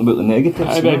without talking about the negatives.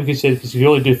 I bet because she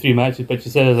only do 3 matches, but she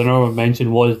said, as an honorable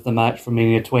mention, was the match for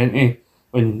Mania 20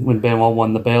 when Benoit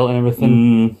won the belt and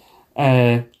everything.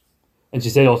 And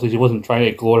she said also she wasn't trying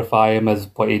to glorify him as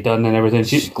what he'd done and everything.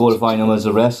 She's glorifying him as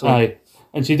a wrestler. Aye.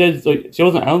 And she did, like, she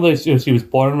wasn't, I don't think she was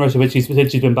born in Russia, but she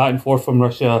said she's been back and forth from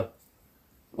Russia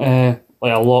like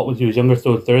a lot when she was younger,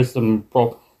 so there is some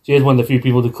she is one of the few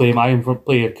people to claim I am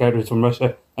play a character from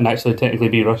Russia and actually technically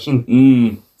be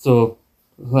Russian. So,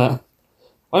 why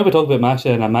don't we talk about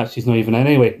Masha in a match she's not even in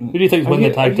anyway? Who do you think's won the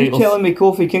tag titles? Are you telling me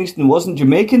Kofi Kingston wasn't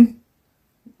Jamaican?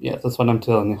 Yeah, that's what I'm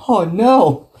telling you. Oh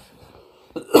no!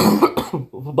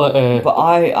 but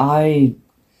I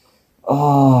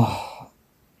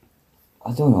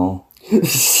don't know.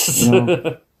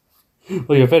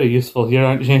 Well, you're very useful here,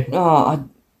 aren't you?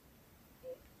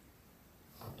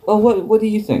 Well, what do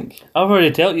you think? I've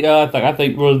already told you. I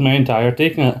think Rosemary and Ty are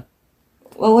taking it.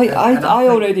 Well, I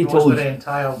already told you. Rosemary and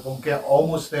Ty will get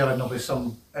almost there, and there'll be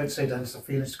some outside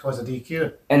interference to cause a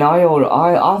DQ. And I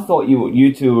thought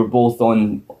you two were both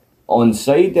on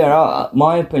side there.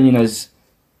 My opinion is,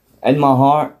 in my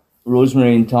heart,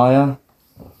 Rosemary and Taya.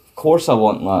 Of course, I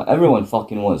want that. Everyone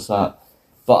fucking wants that.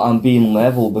 But I'm being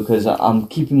level because I'm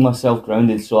keeping myself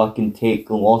grounded so I can take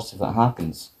the loss if it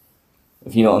happens.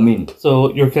 If you know what I mean.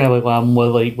 So you're kind of like I'm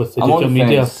with the digital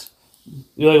media.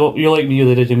 You're like me with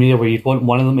the digital media, where you want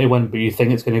one of them to win, but you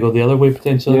think it's going to go the other way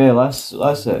potentially. Yeah, that's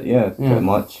it. Yeah, pretty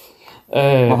much.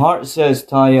 My heart says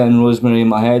Taya and Rosemary.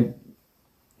 My head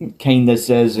kind of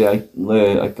says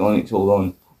Iconics. Hold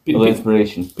on,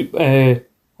 inspiration.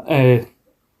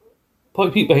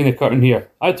 Put peek behind the curtain here.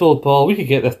 I told Paul we could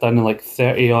get this done in like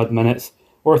 30 odd minutes.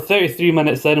 We're 33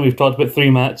 minutes in and we've talked about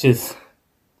 3 matches.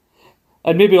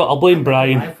 And maybe I'll blame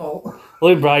Brian. My fault.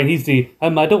 Blame Brian. He's I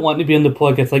don't want to be on the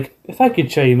podcast. Like, if I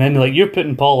could chime in, like, you're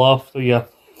putting Paul off. So you're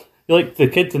like the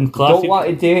kids in class. Don't want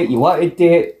to do it. You want to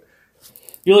do it.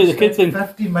 You're like the kids in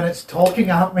 15 minutes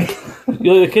talking at me.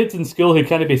 You're like the kids in school who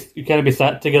can't be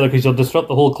sat together because you'll disrupt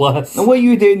the whole class. And what are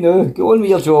you doing now? Go on with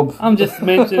your job. I'm just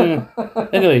mentioning.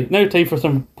 Anyway, now time for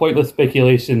some pointless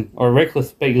speculation or reckless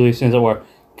speculation, as it were,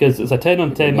 because it's a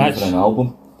 10-on-10 match. For an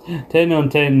album.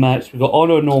 10-on-10 match. We've got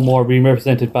Honor No More being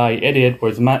represented by Eddie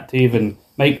Edwards, Matt Taven,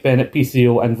 Mike Bennett,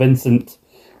 PCO, and Vincent.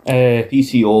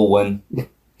 PCO win.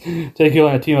 Taking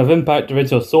on a team of Impact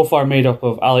originals so far made up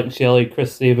of Alex Shelley,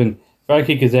 Chris Sabin,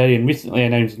 Frankie Kazarian, recently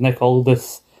announced Nick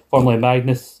Aldis, formerly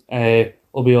Magnus,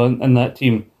 will be in that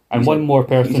team, and one more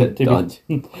person to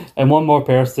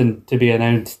be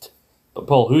announced. But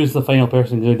Paul, who's the final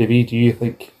person going to be? Do you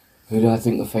think? Who do I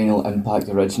think the final Impact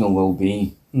original will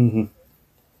be? Mm-hmm.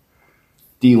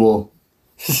 D'Lo.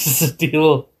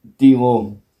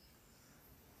 D'Lo.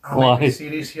 I'll make the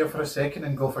series here for a second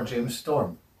and go for James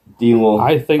Storm. D'Lo.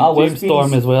 I think James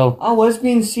Storm as well. I was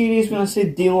being serious when I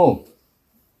said D'Lo.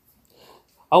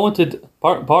 I wanted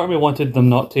part of me wanted them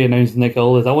not to announce Nick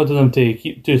Aldis. I wanted them to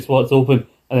keep 2 spots open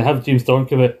and then have James Storm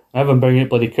come out, and have him bring out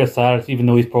bloody Chris Harris, even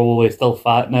though he's probably still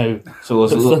fat now. So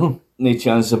there's no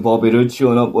chance of Bobby Roode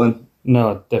showing up one?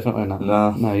 No, definitely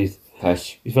not. No, he's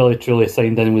really truly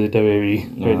signed in with the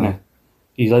WWE right now.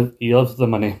 He loves the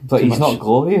money. But he's not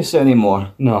glorious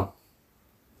anymore. No.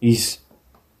 He's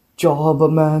Jobber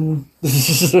Man.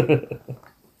 But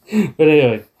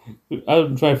anyway,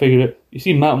 I'm trying to figure it. You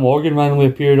see, Matt Morgan randomly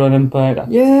appeared on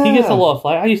Impact. Yeah, he gets a lot of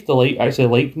flack. I used to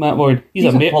like Matt Morgan. He's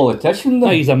a politician, though.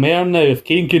 No, he's a mayor now. If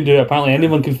Kane can do it, apparently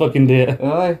anyone can fucking do it.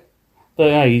 Aye.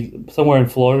 But he's somewhere in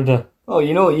Florida. Oh,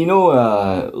 you know,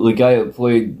 the guy that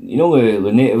played,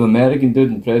 the Native American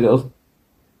dude in Predator.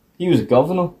 He was a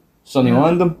governor, Sonny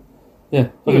Landham. Yeah,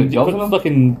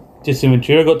 fucking Jesse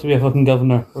Ventura got to be a fucking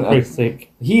governor, for Christ's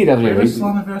sake. He had every right. Where is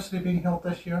Slammiversary being held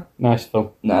this year?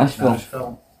 Nashville.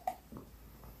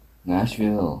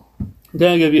 Can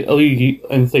I give you a little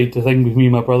insight to thing with me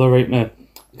and my brother right now?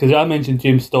 Because I mentioned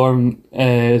James Storm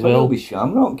as well. It'll be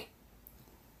Shamrock.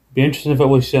 Be interesting if it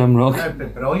was Shamrock. It'd be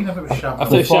brilliant if it was Shamrock.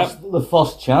 The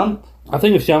first champ. I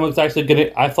think if Shamrock's actually gonna,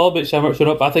 I thought about Shamrock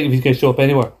showing up. I think if he's gonna show up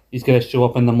anywhere, he's gonna show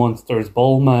up in the Monsters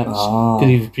Ball match because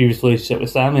he was previously shit with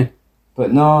Sammy.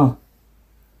 But no,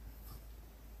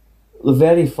 the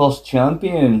very first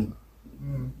champion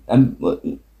and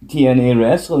TNA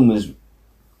wrestling was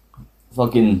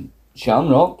fucking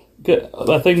Shamrock.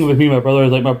 The thing with me and my brother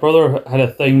is, like, my brother had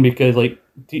a thing because, like,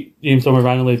 James Storm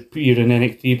randomly appeared in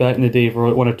NXT back in the day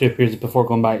for 1 or 2 periods before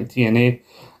going back to TNA.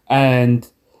 And,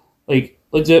 like,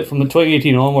 legit, from the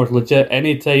 2018 onwards, legit,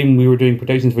 any time we were doing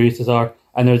predictions for USSR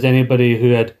and there was anybody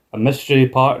who had a mystery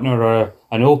partner or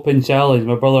an open challenge,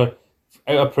 my brother,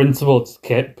 out of principle, just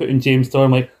kept putting James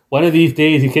Storm, like, one of these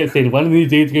days, he kept saying, one of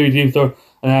these days it's going to be James Storm.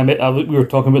 And we were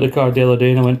talking about the card the other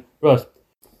day, and I went, Russ.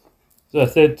 So I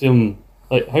said to him,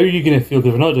 like, how are you going to feel?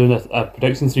 Because we're not doing a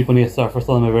prediction streak on ESR for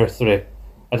Slammiversary.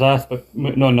 I'd asked, but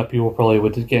not enough people probably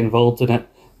would get involved in it.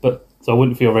 But so I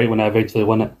wouldn't feel right when I eventually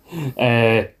won it.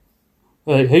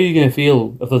 Like, how are you going to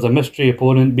feel if there's a mystery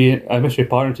partner to be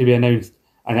announced,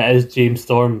 and it is James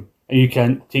Storm, and you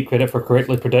can't take credit for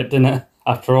correctly predicting it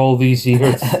after all these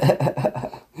years?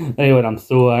 Anyway, I'm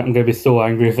going to be so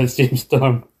angry if it's James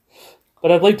Storm.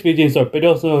 But I'd like to be James Storm. But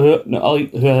also, who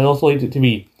I'd also like it to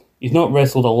be, he's not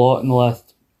wrestled a lot in the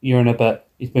last year and a bit.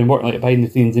 He's been working like behind the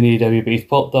scenes in AEW, but he's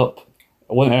popped up.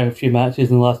 I went out a few matches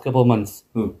in the last couple of months.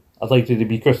 Who? I'd like it to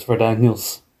be Christopher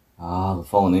Daniels. The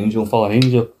Fallen Angel.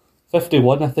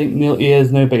 51, I think he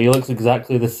is now, but he looks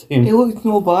exactly the same. He looked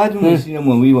no bad when we seen him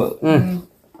when we were.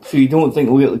 So you don't think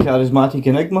we'll get the charismatic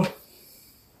Enigma?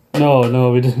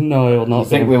 No, we didn't. No, it will not. You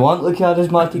think we want the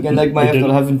charismatic Enigma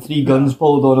after having 3 guns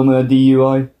pulled on him with a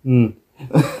DUI?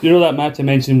 You know that match I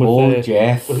mentioned with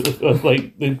Jeff, with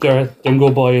like the Jungle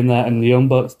Boy and that, and the Young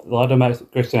Bucks, the ladder match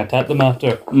that Christian attacked them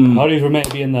after. Hardys were meant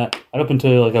to be in that, and up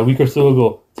until like a week or so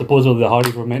ago, supposedly the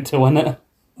Hardys were meant to win it.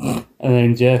 And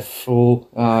then Jeff, a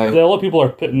lot of people are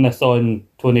putting this on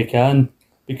Tony Khan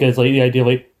because, like, the idea,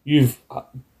 like, you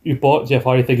bought Jeff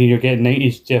Hardy thinking you're getting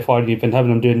 90s Jeff Hardy, you've been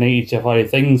having him doing 90s Jeff Hardy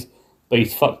things, but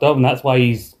he's fucked up, and that's why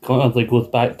he's constantly goes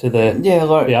back to the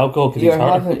alcohol because he's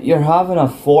hurt. You're having a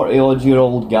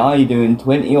 40-odd-year-old guy doing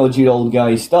 20-odd-year-old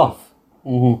guy stuff.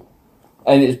 Mm-hmm.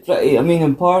 And it's pretty, I mean,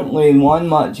 apparently in one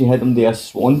match you had him do a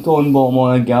swanton bomb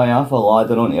on a guy off a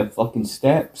ladder onto a fucking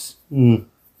steps. You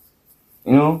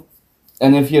know?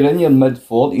 And if you're in your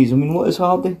mid-40s, I mean, what is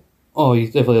Hardy? Oh,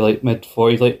 he's definitely like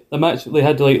mid-40s. Like, the match, they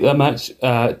had like that match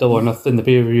at Double or Nothing, the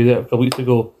pay-per-view there a couple weeks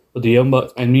ago with the Young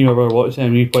Bucks, and me and my brother watching,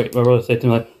 and my brother said to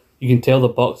me, like, you can tell the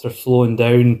Bucks are slowing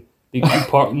down,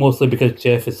 mostly because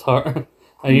Jeff is hurt.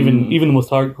 And even the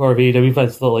most hardcore of AEW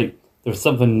fans thought, like, there was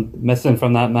something missing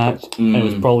from that match, and it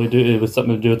was probably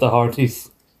something to do with the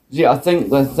Hardys. See, I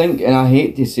think, and I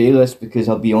hate to say this because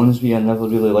I'll be honest with you, I never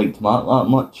really liked Matt that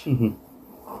much.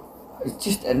 It's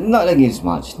just, not against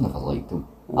Matt, just never liked him.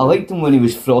 I liked him when he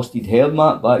was frosted haired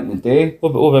Matt back in the day. What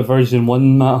about version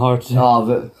 1 Matt Hardy?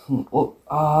 Like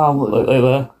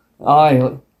that?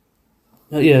 Aye.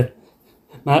 Yeah.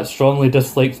 Matt strongly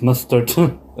dislikes mustard.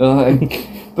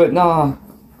 But nah.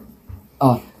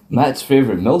 Matt's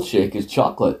favourite milkshake is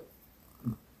chocolate.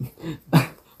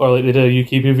 Or like they did a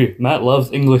UK review, Matt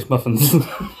loves English muffins.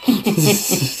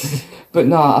 But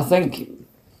nah, I think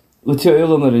the two of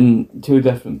them are in 2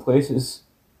 different places.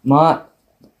 Matt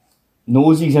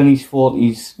knows he's in his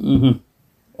 40s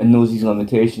and knows his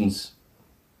limitations.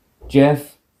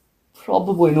 Jeff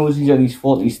probably knows he's in his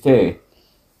 40s too,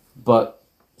 but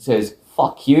says,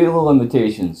 fuck you, the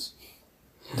limitations.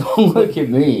 Don't look at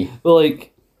me. Well,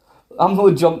 like, I'm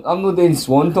not doing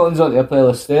swantons onto a pile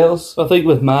of stairs. I think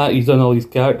with Matt, he's done all these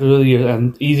characters over the years,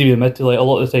 and easy to admit to, like, a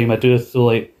lot of the time I do this, so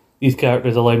like, these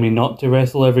characters allow me not to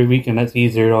wrestle every week, and that's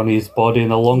easier on his body in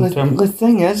the long term. The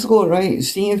thing is, though, right?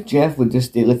 See if Jeff would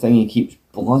just do the thing he keeps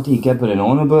bloody gibbering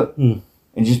on about, and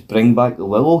just bring back the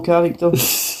Willow character.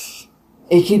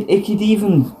 He could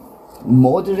even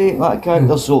moderate that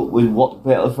character so it would work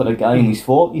better for a guy in his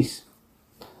 40s.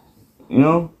 You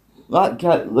know, that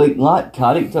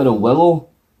character of Willow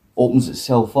opens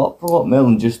itself up for a lot more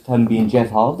than just him being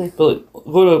Jeff Hardy. But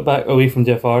going back away from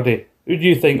Jeff Hardy, who do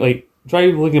you think, like, try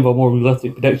looking at a more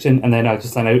realistic prediction, and then I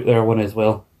just an out there one as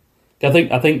well. I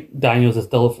think Daniels is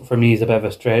still, for me, is a bit of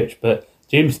a stretch, but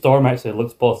James Storm actually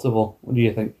looks possible. What do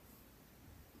you think?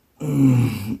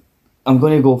 I'm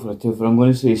going to go for a twofer. I'm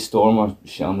going to say Storm or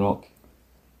Shamrock.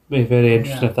 Be very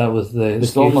interesting if that was the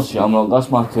Storm case. or Shamrock, that's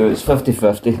my two. It's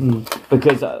 50-50.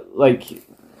 Because,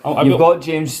 you've got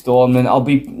James Storm, and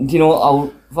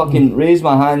I'll fucking raise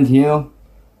my hand here,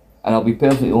 and I'll be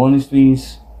perfectly honest with you.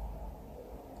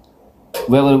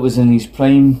 Whether it was in his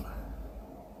prime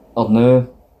or now,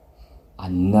 I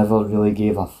never really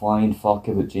gave a flying fuck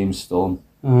about James Storm.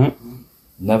 Uh-huh.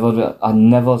 I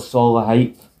never saw the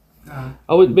hype.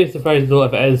 I wouldn't be surprised though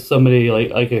if it is somebody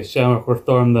like a Shamrock or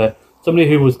Storm, somebody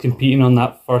who was competing on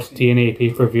that first TNA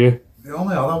pay-per-view. The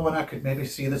only other one I could maybe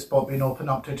see the spot being open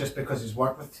up to, just because he's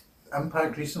worked with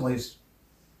Impact recently, is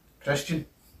Christian.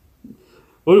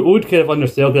 I would kind of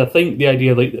undersell, because I think the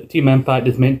idea that Team Impact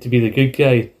is meant to be the good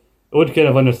guy. I would kind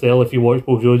of undersell if you watch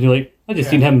both shows. You're like, I just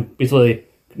seen him basically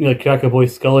crack a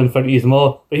boy's skull in front of his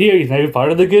maw, but here he's now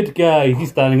part of the good guys. He's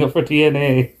standing up for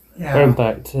TNA or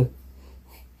Impact.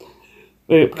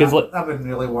 Because that wouldn't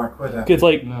really work, would it? Because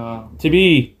to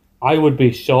me, I would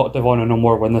be shocked if Honor No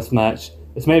More win this match.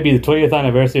 It's maybe the 20th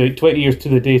anniversary, 20 years to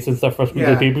the day since their first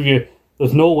weekly pay-per-view.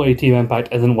 There's no way Team Impact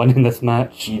isn't winning this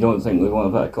match. You don't think we want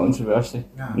a bit of controversy?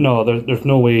 No, there's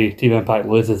no way Team Impact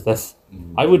loses this.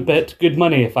 I would bet good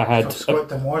money if I had. If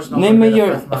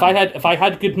I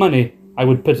had good money, I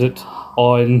would put it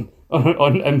on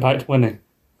Impact winning.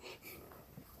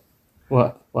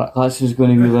 What? That's who's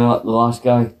going to be the last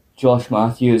guy. Josh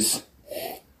Matthews.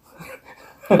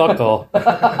 Fuck off.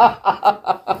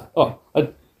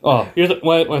 Here's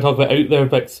when I talk about out there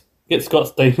picks. Get Scott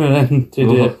Steiner in to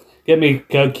do it. Get me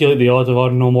calculate the odds of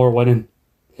Honor No More winning.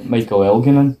 Get Michael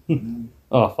Elgin in.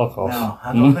 Oh, fuck off. No,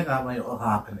 I don't think that might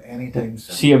happen anytime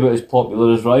soon. See about as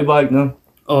popular as Ryback now?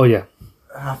 Oh, yeah.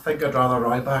 I think I'd rather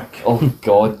Ryback. Oh,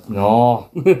 God, no.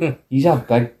 He's a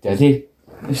big diddy.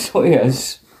 That's what he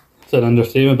is. It's an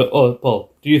understatement, but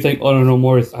Paul, do you think Honor No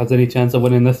More has any chance of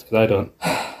winning this? Because I don't.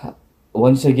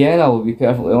 Once again, I will be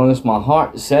perfectly honest, my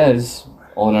heart says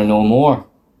Honor No More.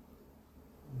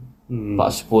 But I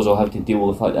suppose I'll have to deal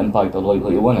with the fact that Impact are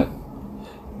likely to win it.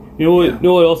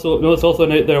 It's also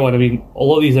an out there one. I mean, a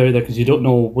lot of these are out there because you don't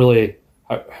know really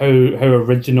how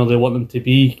original they want them to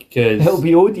be. Because it'll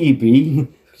be ODB.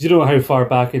 Because you don't know how far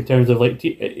back in terms of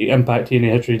Impact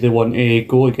TNA history they want to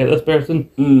go to get this person.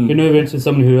 You know, mentioned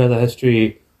someone who has a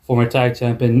history, former tag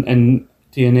champion in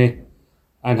TNA,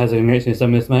 and has a mention in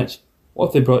some of this match. What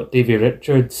if they brought Davey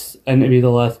Richards in to be the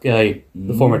last guy,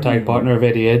 the former tag partner of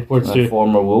Eddie Edwards? The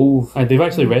former Wolf. And they've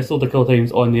actually wrestled a couple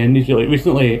times on the indie. Like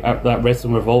recently, at that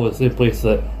Wrestling Revolve, the same place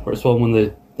that where Swan won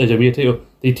the WWE title,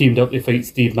 they teamed up to fight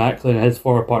Steve Macklin and his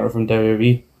former partner from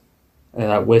WWE,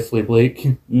 that Wesley Blake. I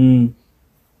think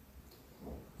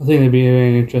it'd be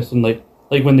very interesting, like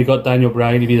when they got Daniel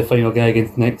Bryan to be the final guy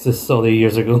against Nexus all the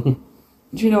years ago. Do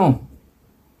you know?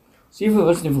 See if it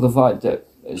wasn't for the fact that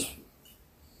it's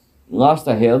last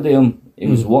I heard of him, he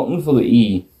was working for the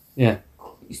E. Yeah.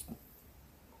 He's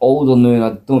older now and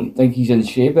I don't think he's in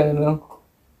shape anymore.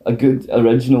 A good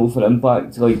original for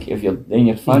Impact, like if you're in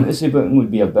your fantasy booking, would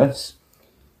be Abyss.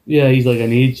 Yeah, he's like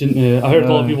an agent. I heard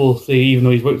a lot of people say, even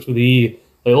though he's worked for the E,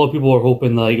 like a lot of people are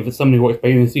hoping like if it's somebody who works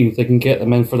behind the scenes, they can get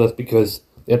them in for this because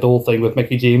they had the whole thing with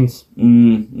Mickie James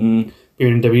being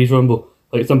in WWE's Rumble.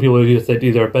 Like some people have either said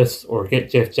either Abyss or get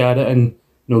Jeff Jarrett and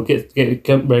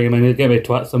bring him in, get me to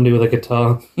twat somebody with a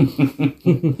guitar.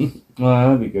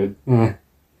 That'd be good. Yeah.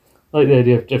 I like the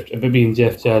idea of it being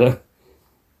Jeff Jarrett.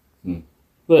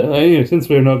 But anyway, since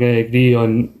we're not going to agree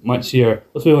on much here,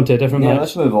 let's move on to a different match.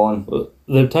 Let's move on.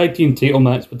 The tag team title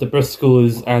match with the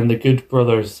Briscoes and the Good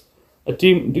Brothers. The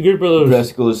Good Brothers.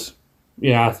 Briscoes.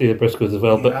 Yeah, I say the Briscoes as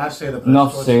well. But I say the Briscoes.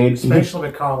 Enough said. Especially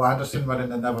with Carl Anderson winning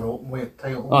the Never Openweight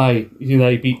title. Aye, you see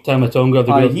that he beat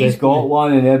Tamatonga. He's got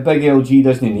one and Big LG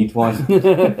doesn't need one.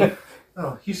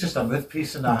 Oh, he's just a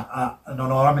mouthpiece and an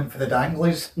ornament for the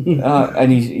danglies.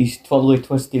 And he's twirly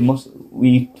twisty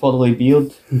wee twirly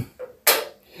beard.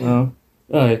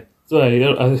 Aye. So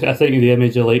I think of the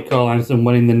image of like Carl Anderson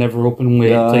winning the Never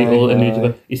Openweight title in New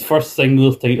Japan, his first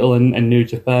singles title in New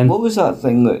Japan. What was that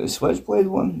thing that Switchblade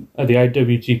won? The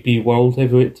IWGP World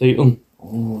Heavyweight title.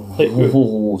 The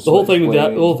whole thing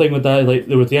with that, like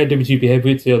there was the IWGP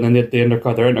Heavyweight title, and then they had the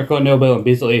Intercontinental belt, and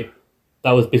basically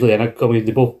that was basically an outcome.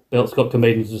 They both belts got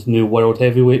combined into this new World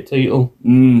Heavyweight title.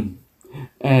 And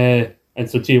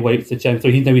so Jay White's the champ. So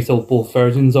he's sold both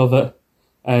versions of it,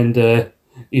 and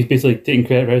he's basically taking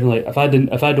credit for everything. Like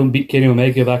if I don't beat Kenny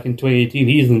Omega back in 2018,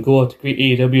 he doesn't go out to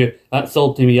create AEW. That's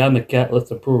sold to me. I'm the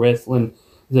catalyst of pro wrestling.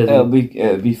 It'll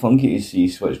be funky to see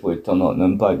Switchblade turn on an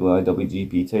Impact with a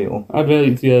IWGP title. I'd really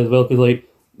like to see that as well, because like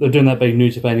they're doing that big New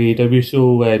Japan AEW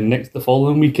show the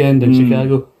following weekend in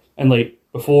Chicago, and like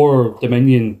before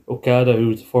Dominion, Okada, who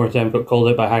was the former champion, got called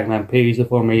out by Hangman Page, the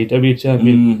former AEW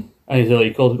champion, and he said like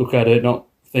he called Okada out, not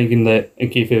thinking that, in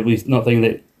kayfabe at least, not thinking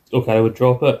that Okada would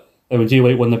drop it. And when Jay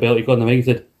White won the belt, he got on the mic and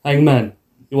said, "Hangman,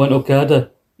 you want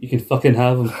Okada? You can fucking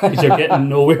have him, because you're getting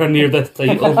nowhere near this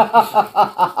title."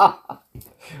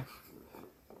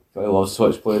 I love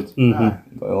Switchblade. I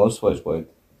love Switchblade.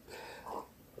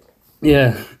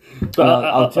 Yeah. But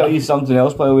I'll tell you something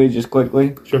else, by the way, just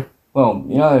quickly. Sure. Well,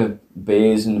 you know how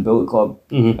Bay's in the Bullet Club,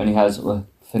 and he has the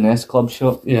Finesse Club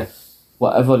shirt? Yeah.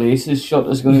 Whatever Ace's shirt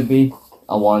is going to be,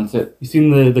 I want it. You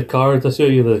seen the cards? I'll show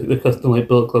you the custom like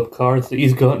Bullet Club cards that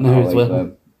he's got now as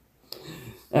well.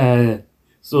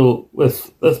 So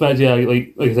with this match, yeah,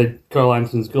 like I said, Carl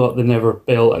Anderson's got the Never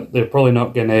belt. They're probably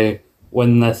not going to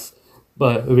win this,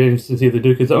 but it'll be interesting to see if they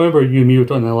do. Because I remember you and me were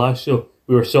talking in the last show,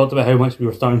 we were shocked about how much we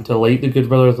were starting to like the Good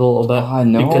Brothers a little bit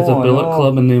because of Bullet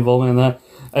Club and the involvement in that.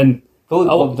 And Bullet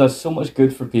Club does so much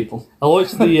good for people. I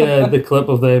watched the clip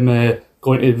of them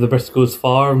going to the Briscoes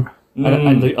farm, and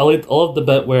I loved the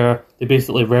bit where they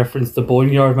basically referenced the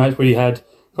Boneyard match where you had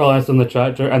Carl Anderson on the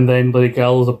tractor, and then Buddy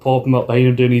Gallows will pop him up behind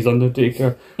him doing his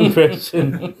Undertaker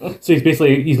impression. So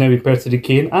he's now impersonated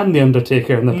Kane and the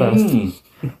Undertaker in the past.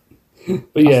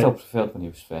 But yeah, I still preferred when he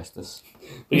was Festus.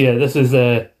 But yeah, this is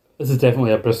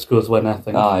definitely a Briscoes win, I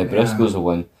think. Aye, Briscoes will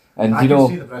win. And I can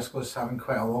see the Briscoes having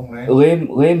quite a long reign.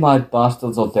 Lame mad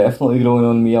bastards are definitely growing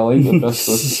on me. I like the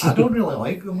Briscoes. I don't really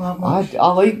like them that much.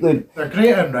 I like the... They're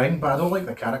great in ring, but I don't like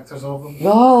the characters of them.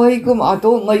 No, I like them. I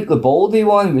don't like the Baldy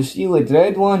one, the Steely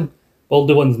Dread one.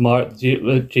 Baldy one's Mark,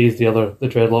 Jay's the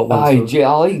dreadlock one. Aye, so.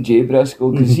 I like Jay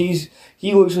Briscoe, because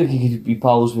he looks like he could be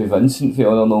pals with Vincent for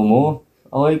Honor No More.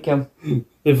 I like him.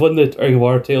 They've won the Ring of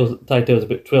Honor tag titles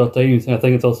about 12 times, and I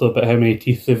think it's also about how many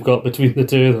teeth they've got between the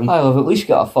two of them. I've at least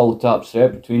got a full tap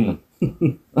set between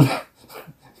them.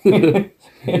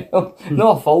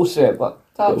 Not a full set, but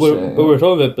tap set. But we're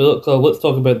talking about Bullet Club. Let's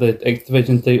talk about the X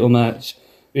Division title match.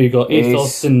 We got Ace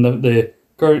Austin, the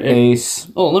current Ace.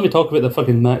 Oh, let me talk about the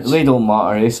fucking match. They don't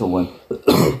matter. Ace will win.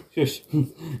 Shush.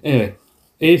 Anyway,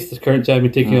 Ace, the current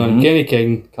champion, taking on Kenny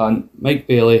King, Cunt. Mike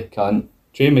Bailey, Cunt.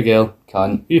 Trey Miguel.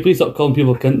 Cunt. You please stop calling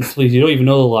people cunts, please. You don't even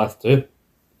know the last two.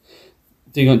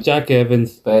 So you got Jack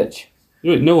Evans. Bitch.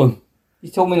 You don't know him.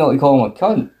 You told me not to call him a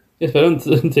cunt. Yes, but I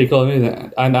didn't say call him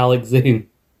anything. And Alex Zane.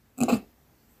 Anyway.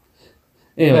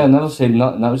 Yeah, I never said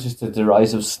nothing. That was just a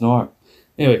derisive snort.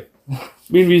 Anyway.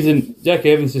 Main reason, Jack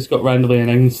Evans just got randomly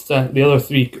announced. The other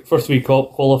first three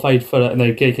qualified for it, and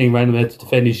then Kenny King randomly had to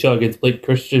defend his shot against Blake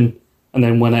Christian and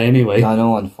then win it anyway. I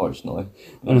know, unfortunately.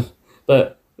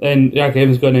 But then Jack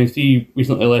Evans got announced. He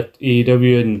recently left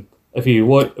AEW, and if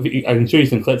you I can show you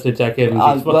some clips of Jack Evans.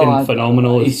 He's fucking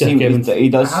phenomenal. Jack Evans. He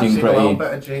does seem pretty. A little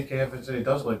bit of Jack Evans. He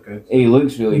does look good. He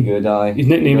looks really good. Aye. His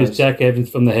nickname is Jack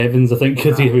Evans from the Heavens, I think,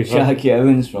 because he was Jack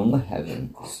Evans from the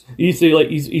Heavens.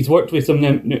 He's worked with some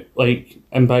like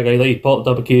Impact guys. Like he popped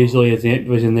up occasionally as the X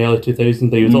Division in the early 2000s.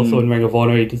 But he was also in Ring of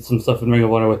Honor. He did some stuff in Ring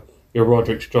of Honor with your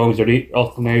Roderick Strongs, your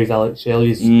Austin Aries, Alex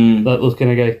Shelley's, those kind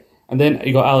of guys. And then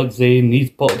you got Alex Zane. He's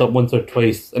popped up once or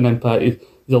twice in Impact. He's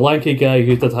a lanky guy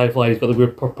who does high fly. He's got the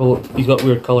weird purple. He's got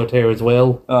weird coloured hair as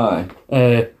well.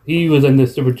 Aye. He was in the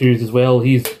Super Juniors as well.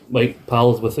 He's like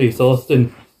pals with Ace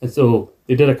Austin, and so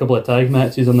they did a couple of tag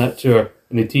matches on that tour.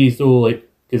 And they teased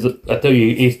because I tell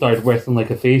you, Ace started wrestling like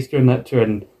a face during that tour,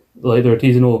 and like they were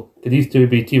teasing could these two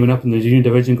be teaming up in the junior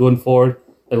division going forward?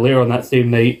 And later on that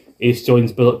same night, Ace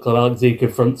joins Bullet Club. Alex Zane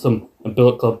confronts him, and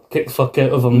Bullet Club kick the fuck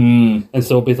out of him. And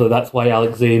so basically that's why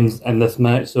Alex Zane's in this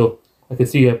match. So I could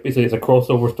see basically it's a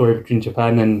crossover story between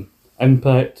Japan and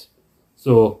Impact.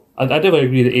 So I definitely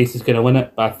agree that Ace is going to win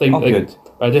it, but I think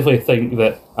I definitely think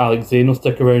that Alex Zane will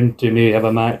stick around to maybe have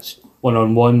a match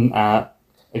one-on-one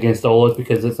against All Odds,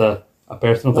 because it's a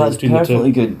personal thing between the two. That's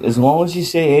perfectly good. As long as you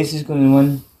say Ace is going to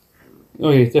win.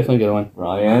 Oh yeah, he's definitely going to win.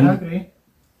 Ryan. I agree.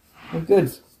 Well,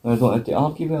 good. I don't have to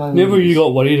argue with that. Remember you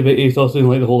got worried about Ace Austin,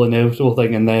 like the whole inevitable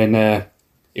thing, and then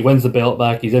he wins the belt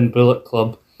back, he's in Bullet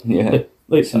Club. Yeah,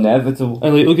 it's inevitable.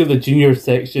 And like, look at the junior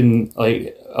section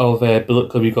like of Bullet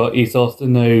Club. You got Ace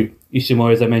Austin now,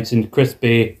 Ishimori, as I mentioned, Chris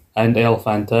Bay, and El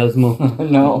Phantasmo.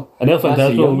 No, and El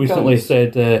Phantasmo recently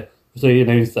said, so he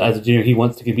announced that as a junior he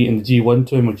wants to compete in the G1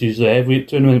 tournament, which is usually a heavyweight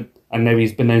tournament, and now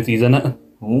he's been announced he's in it.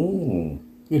 Oh,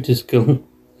 which is cool.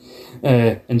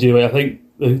 And G1, I think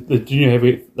the junior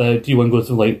heavyweight, the G1 goes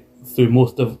through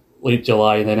most of late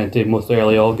July and then into most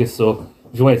early August. So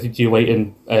if you want to see G White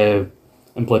in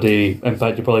bloody, in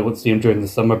fact, you probably won't see him during the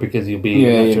summer because he'll be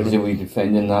he'll be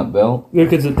defending that belt. Yeah,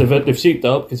 because they've shaped it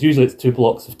up because usually it's 2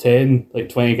 blocks of 10, like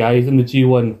 20 guys in the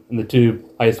G1, and the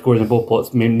 2 highest scores in both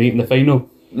blocks meet in the final.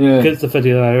 Yeah, because it's the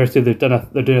 50th anniversary,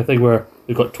 they're doing a thing where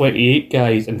they've got 28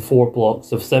 guys in 4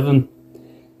 blocks of 7.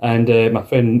 And my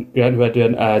friend Grant, who I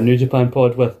do a New Japan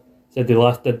pod with, said they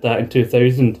last did that in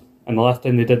 2000, and the last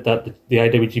time they did that, the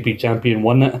IWGP champion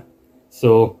won it.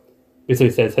 So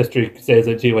basically says history says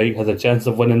that Jay White has a chance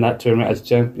of winning that tournament as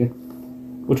champion,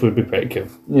 which would be pretty cool.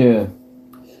 Yeah.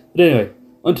 But anyway,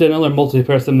 on to another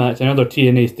multi-person match, another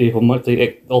TNA staple, much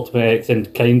like Ultimate X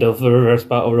and kind of the Reverse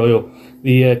Battle Royal.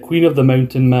 The Queen of the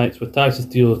Mountain match with Tasha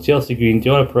Steelz, Chelsea Green,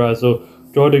 Deonna Purrazzo,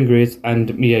 Jordynne Grace,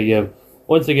 and Mia Yim.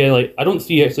 Once again, like, I don't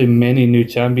see actually many new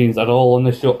champions at all on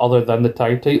the show other than the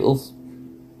tag titles,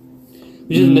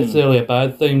 which isn't necessarily a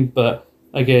bad thing, but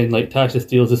again, like, Tasha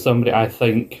Steelz is somebody I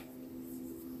think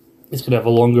is going to have a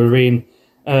longer reign.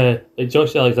 Like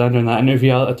Josh Alexander in that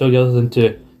interview I told you I listened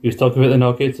to, he was talking about the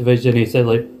Knockouts division. He said,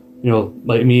 like, you know,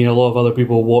 like me and a lot of other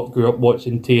people grew up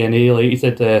watching TNA. Like, he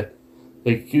said,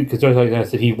 like, because Josh Alexander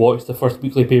said he watched the first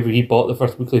weekly pay-per-view, he bought the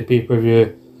first weekly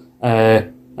pay-per-view,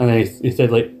 and then he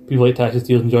said, like, people like Tasha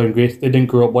Steelz and Jordynne Grace, they didn't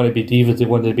grow up wanting to be divas, they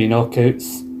wanted to be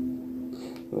knockouts.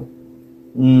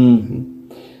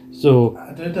 So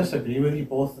I do disagree with you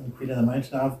both in Queen of the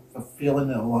Mountain. I have a feeling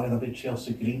that it'll either be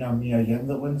Chelsea Green or Mia Yim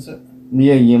that wins it.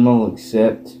 Mia Yim will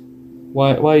accept.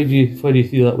 Why do you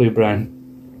feel that way,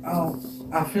 Brian?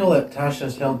 I feel that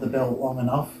Tasha's held the belt long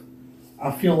enough. I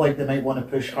feel like they might want to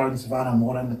push her and Savannah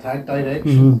more in the tag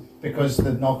direction because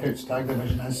the Knockouts tag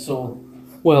division is so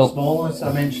small, as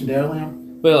I mentioned earlier.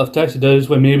 Well, if Tasha does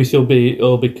win, maybe she'll be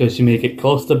because she may get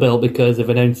cost a belt because they've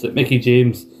announced that Mickie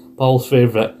James, Paul's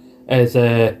favourite, is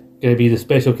going to be the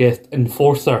special guest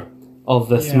enforcer of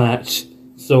this match.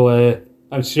 So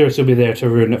I'm sure she'll be there to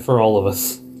ruin it for all of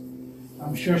us.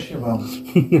 I'm sure she will.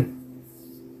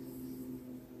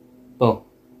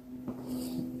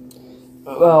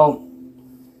 Well,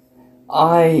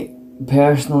 I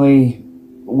personally,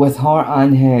 with heart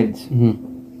and head,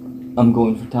 I'm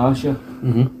going for Tasha.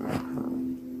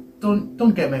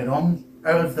 Don't get me wrong.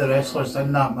 Out of the wrestlers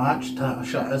in that match,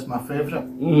 Tasha is my favourite.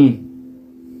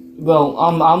 Well,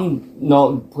 I'm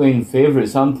not playing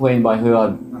favourites. I'm playing by who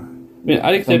I'd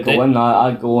accept think will win.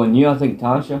 I'd go on you. I think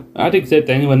Tasha. I'd accept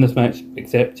anyone in this match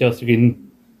except Chelsea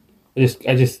Green.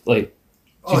 I just like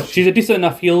she's a decent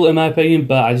enough heel in my opinion,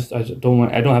 but I don't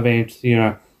have any interest in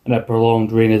her in a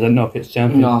prolonged reign as a Knockouts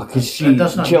champion. No, because it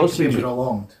does not Chelsea need to be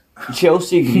prolonged.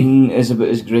 Chelsea Green is about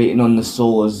as grating on the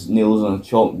soul as nails on a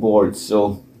chalkboard.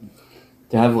 So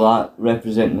to have that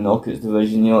representing the Knockouts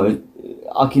division, you know,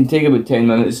 I can take about 10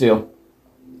 minutes here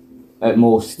at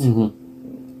most.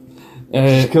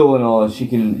 She's cool and all. She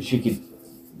could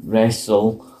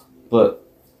wrestle, but.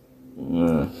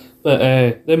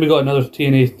 Then we got another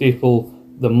TNA staple,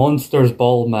 the Monsters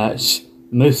Ball match,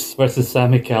 Moose versus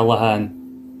Sami Callihan.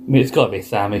 I mean, it's got to be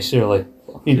Sami, surely.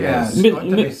 It's got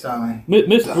to be Sami.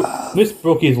 Moose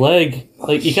broke his leg.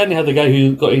 Like, you can't have the guy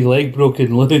who got his leg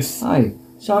broken loose. Aye,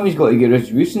 Sami's got to get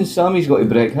retribution. Sami's got to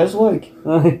break his leg.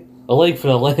 Aye, a leg for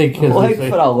a leg. A leg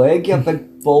for a leg, you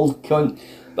big bald cunt.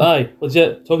 But aye,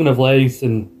 legit, talking of legs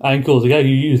and ankles, the guy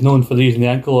who's known for using the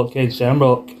ankle lock, Ken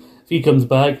Shamrock, if he comes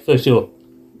back for the show,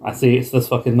 I say it's this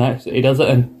fucking match that he does it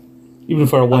in. Even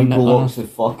for a 1 minute. Ankle locks the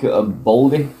fuck out of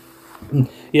Baldy.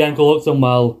 He ankle locks him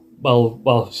while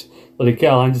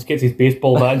Callahan just gets his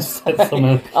baseball bat and just hits him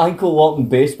in. Ankle lock and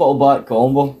baseball bat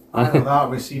combo. Either that,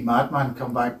 we see Madman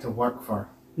come back to work for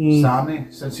Sami,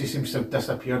 since he seems to have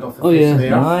disappeared off the face of the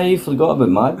earth. Aye, you forgot about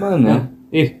Madman then.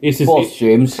 What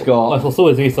shame, Scott. Well, so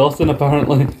is Ace Austin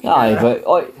apparently. Aye,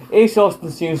 but Ace Austin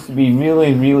seems to be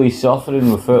really, really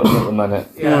suffering without him at the minute.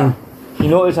 Yeah. You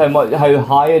notice how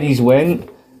higher he's went?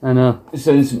 I know.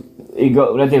 Since he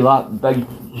got rid of that big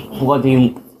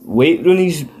bloody weight around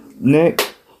his neck.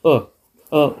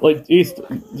 Like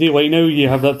see, like now you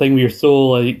have that thing where you're so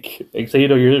like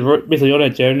excited, or you're basically on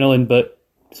adrenaline, but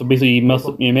so basically you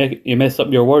mess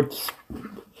up your words.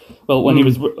 Well, when there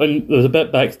was a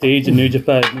bit backstage in New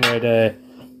Japan where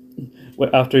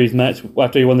after his match,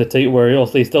 after he won the title, where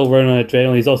he's still running on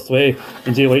adrenaline, he's all sweaty,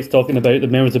 and Jay White's talking about the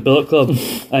members of Bullet Club,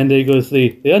 and he goes,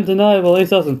 the undeniable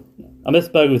Ace Austin. I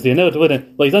missed back with the inevitable, wouldn't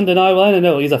it? Well, he's undeniable, I don't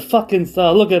know, he's a fucking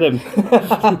star, look at him.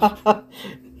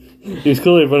 He was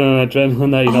clearly running on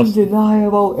adrenaline there,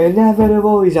 Undeniable,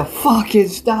 inevitable, he's a fucking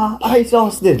star, Ace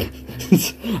Austin. I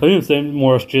think I'm sounding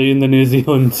more Australian than New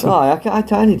Zealand. I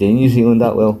can't do New Zealand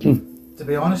that well. To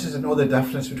be honest, is there no the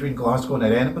difference between Glasgow and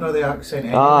Edinburgh, the accent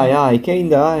anyway? Aye,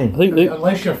 kinda, aye. I think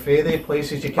unless you're fae, they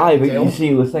places you can't Aye, but tell. you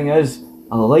see, the thing is,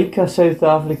 I like a South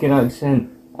African accent,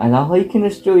 and I like an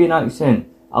Australian accent.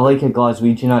 I like a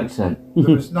Glaswegian accent.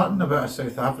 There was nothing about a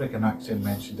South African accent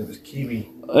mentioned, it was Kiwi.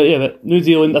 yeah, but New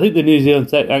Zealand, I think the New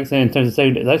Zealand accent in terms of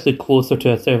sound is actually closer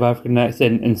to a South African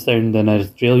accent in sound than an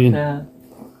Australian. Yeah.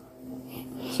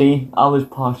 See, I was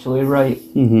partially right.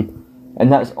 Mm-hmm.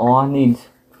 And that's all I need.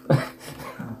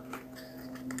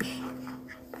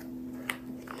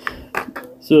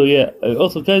 So yeah,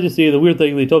 also can I just say the weird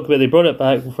thing they talk about, they brought it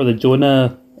back for the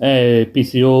Jonah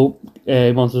PCO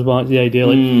Monsters match, the idea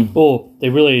they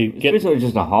really get... It's basically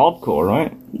just a hardcore,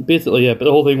 right? Basically, yeah, but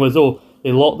the whole thing was,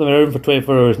 they locked them around for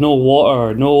 24 hours, no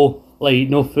water, no light,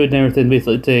 no food and everything,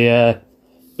 basically to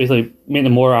make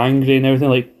them more angry and everything.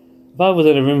 Like, if I was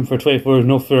in a room for 24 hours,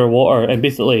 no food or water, and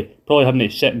basically probably having to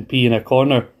shit and pee in a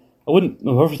corner,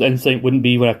 my first instinct wouldn't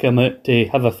be when I come out to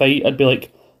have a fight, I'd be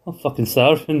like, I'm fucking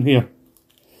starving here.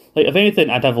 Like, if anything,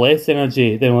 I'd have less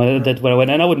energy than what I did when I went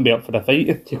in. I wouldn't be up for a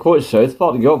fight. To quote South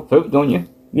Park, you got poop, don't you?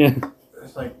 Yeah.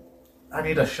 It's like, I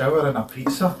need a shower and a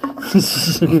pizza.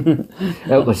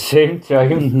 At the same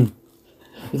time.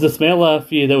 There's a smell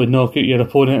after you that would knock out your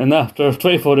opponent, and after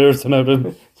 24 hours in a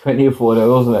room. 24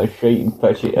 hours in a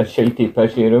shitey,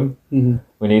 pitchy room. Mm-hmm.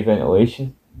 We need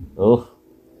ventilation. Ugh.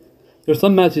 There's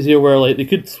some matches here where like they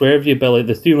could swerve you, but like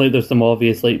they seem like there's some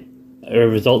obvious like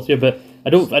results here, but I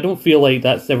don't feel like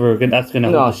that's gonna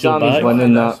hold the show Sammy's back.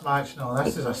 winning that. This match, no,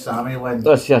 this is a Sammy win.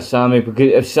 That's just Sammy,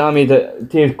 because if Sammy,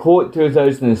 to quote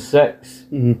 2006,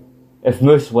 if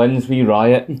Moose wins, we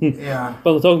riot. Yeah.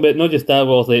 But we're talking about not just that,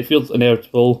 but also it feels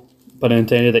inevitable, pun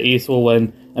intended, that Ace will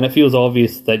win, and it feels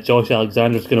obvious that Josh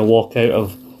Alexander's going to walk out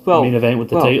of the main event with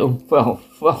the title.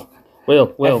 If what?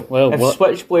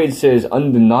 Switchblade says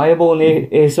undeniable and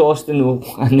Ace Austin,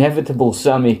 inevitable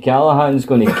Sammy Callahan's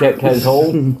going to kick his hole.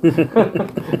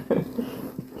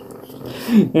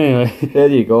 Anyway. There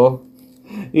you go.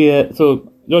 Yeah,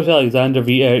 so Josh Alexander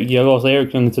beat Eric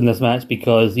Young's in this match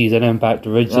because he's an Impact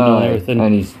original and everything.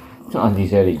 And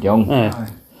he's Eric Young.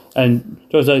 And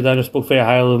Josh Alexander spoke very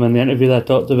highly of him in the interview that I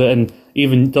talked about, and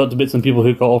even talked about some people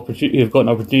who've gotten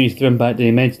opportunities through Impact, and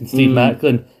he mentioned Steve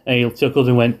Macklin, and he chuckled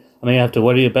and went, I may have to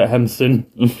worry about him soon.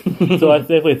 So I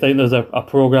definitely think there's a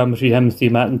program between him and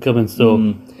Steve Macklin coming.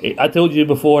 So I told you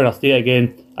before, and I'll say it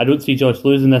again, I don't see Josh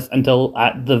losing this until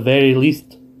at the very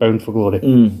least Bound for Glory.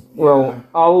 Well,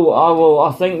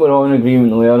 I think we're all in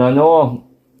agreement there. I know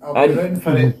I'll be rooting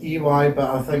for it, EY, but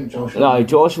I think Josh will. No,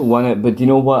 Josh will win it, but you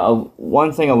know what?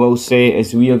 One thing I will say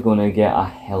is we are going to get a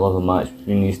hell of a match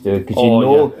between these two, because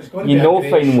you know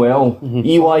fine well,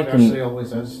 EY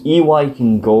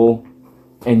can go,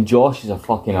 and Josh is a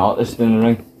fucking artist in the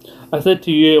ring. I said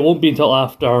to you, it won't be until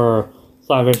after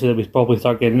Slammiversary that we probably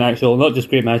start getting actual, not just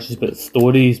great matches, but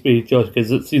stories with Josh,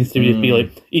 because it seems to be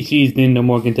like each season No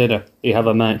More Contender, they have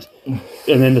a match. And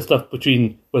then the stuff with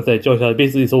Josh,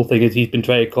 basically this whole thing is he's been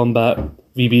trying to combat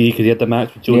VBE because he had the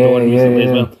match with Joe Dorn recently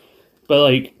as well. But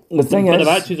like, the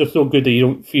matches are so good that you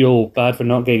don't feel bad for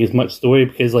not getting as much story,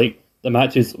 because like the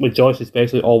matches with Josh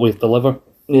especially always deliver.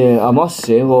 Yeah, I must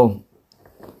say though,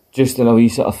 just in a wee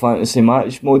sort of fantasy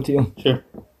match mode here. Sure.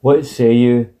 What say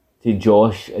you to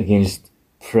Josh against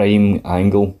Prime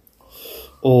Angle?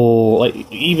 Oh, like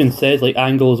he even says like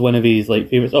Angle is one of his like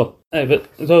favourites. Oh, but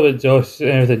it's all about Josh and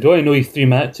everything. Do I know he's 3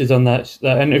 matches on that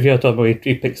interview I talked about?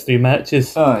 He picks 3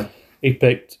 matches. Aye. He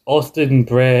picked Austin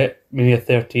Brett Mania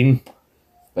 13.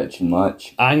 Bitchin'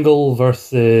 match. Angle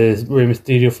versus Rey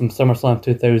Mysterio from SummerSlam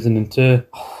 2002.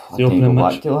 The opening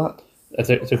match.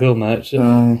 It's a cool match.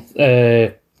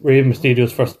 Rey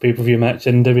Mysterio's first pay-per-view match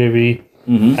in WWE.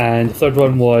 And the third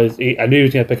one was, I knew he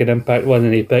was going to pick an Impact one,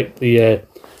 and he picked the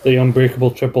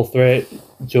Unbreakable Triple Threat,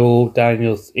 Joe,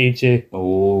 Daniels, AJ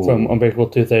from Unbreakable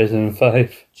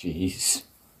 2005. Jeez.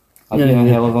 That'd be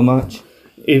a hell of a match.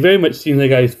 He very much seems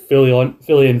like he's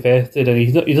fully invested, and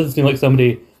he doesn't seem like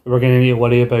somebody we're going to need to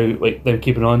worry about like them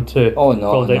keeping on to. Oh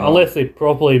no, no. Unless they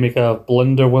properly make a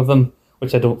blunder with him,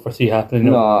 which I don't foresee happening.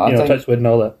 No, I think, Touchwood and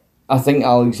all that. I think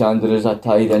Alexander is a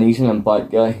tied in. He's an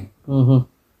Impact guy.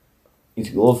 He's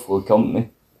got for company.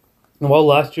 And while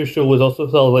last year's show was also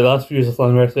solid, like last year's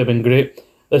Slammiversary have been great,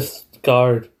 this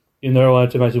card You never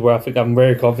wanted to matches where I think I'm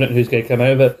very confident who's going to come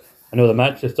out of it. I know the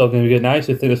match is still going to be good. And I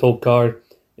actually think this whole card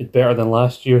is better than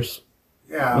last year's.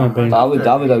 Yeah, I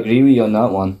would agree with you on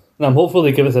that one. And I'm hopeful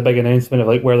they give us a big announcement of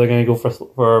like where they're going to go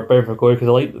for Bound for Glory, because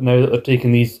I like now that they're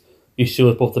taking these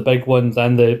shows, both the big ones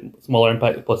and the smaller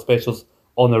Impact Plus specials,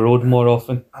 on the road more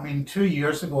often. I mean, 2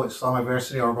 years ago at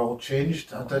Slammiversary our world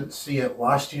changed. I didn't see it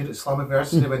last year at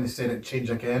Slammiversary when they said it'd change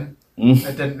again.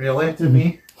 It didn't really to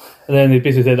me. And then they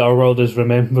basically said our world is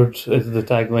remembered as the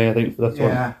tagline, I think, for this one.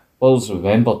 Yeah. World's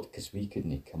remembered because we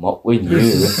couldn't come up with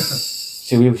news.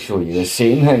 So we'll show you the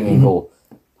same thing and go,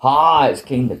 it's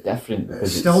kind of different.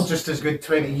 It's still just as good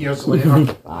 20 years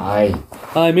later. Aye.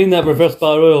 I mean that reverse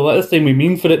battle royal. This time we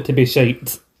mean for it to be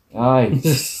shite. Aye.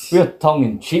 We're tongue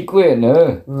in cheek with it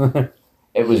now.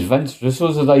 It was Vince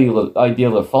Russo's idea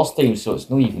the first time, so it's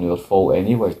not even your fault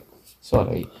anyway. It's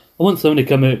alright. I want somebody to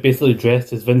come out basically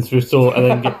dressed as Vince Russo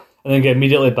and then get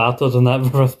immediately battered on that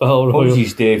reverse battle royal.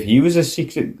 Apologies, Dave. He was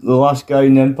the last guy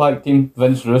in the Impact team,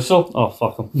 Vince Russo. Oh,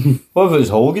 fuck him. What if it was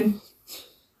Hogan?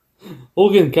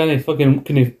 Hogan can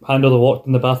he handle the walk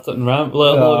in the bastard and ramp,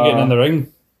 let alone getting in the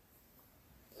ring.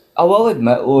 I will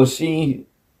admit though, see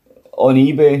on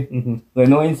eBay, the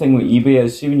annoying thing with eBay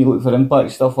is, see when you look for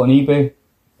Impact stuff on eBay,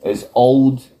 it's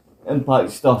old Impact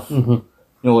stuff.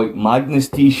 You know, like Magnus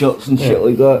t-shirts and shit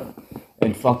like that.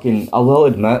 And fucking, I will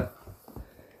admit,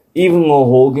 even though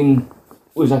Hogan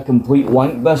was a complete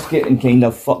wank biscuit and kind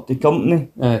of fucked the company,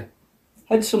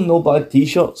 had some no bad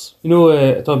t-shirts. You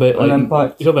know, talk about like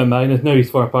Impact. You talk about Magnus. Now he's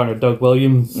for a partner Doug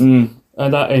Williams, and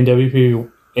that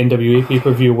NWA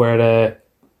pay-per-view where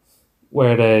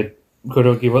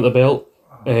Cordell gave out the belt.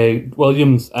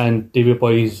 Williams and David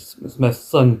Boy Smith's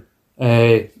son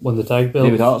won the tag belt.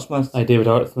 David Hart Smith. David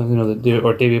Hart Smith. You know,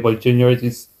 David Boy Jr. as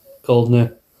he's called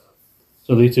now.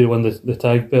 So they two won the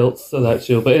tag belts of that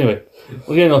show. But anyway,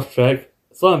 we're getting off track.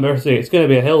 Slammiversary, it's going to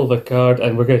be a hell of a card,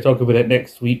 and we're going to talk about it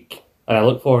next week. And I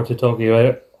look forward to talking about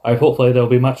it. Hopefully there'll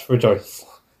be much for Joyce.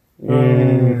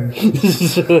 I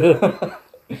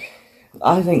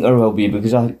think there will be,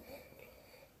 because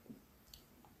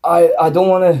I don't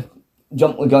want to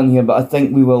jump the gun here, but I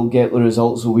think we will get the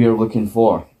results that we are looking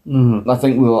for. I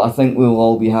think we'll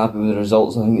all be happy with the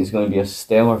results. I think it's going to be a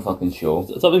stellar fucking show.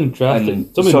 Something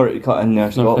drastic. Sorry to cut in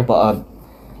there, Scott, but I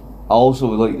also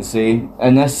would like to say,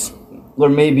 and this, there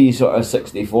may be sort of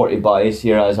 60-40 bias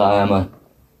here, as I am a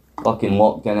fucking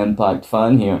locked in Impact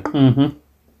fan here.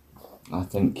 I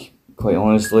think, quite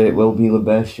honestly, it will be the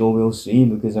best show we'll see,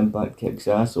 because Impact kicks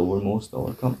ass over most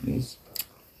other companies.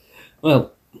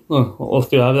 Well, let's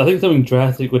do that. I think something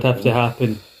drastic would have to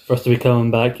happen for us to be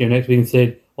coming back here next week and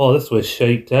saying, "Oh, this was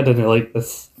shite. I didn't like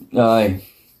this." Aye.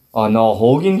 Oh no,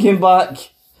 Hogan came back.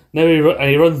 Now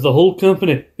he runs the whole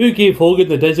company. Who gave Hogan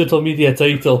the digital media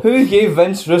title? Who gave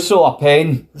Vince Russo a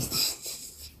pen?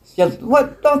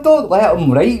 What? Don't let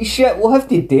him write shit. We'll have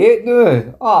to do it now.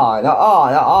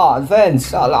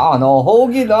 Vince. No,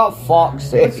 Hogan. Fuck's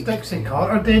sake. What's Dixie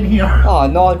Carter doing here?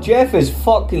 No, Jeff is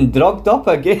fucking drugged up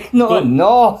again.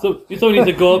 No. So someone needs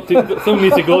to go up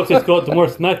to Scott D'Amore,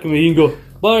 smack him, and you can go,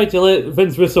 "Why did you let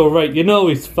Vince Russo write? You know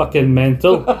he's fucking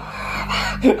mental."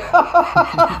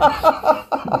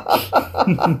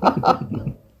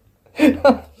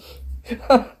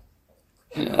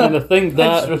 And I think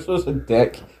that Vince Russo's a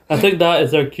dick. I think that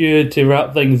is our cue to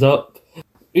wrap things up.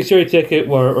 Make sure you check out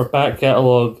our back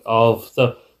catalogue of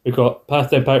stuff. We've got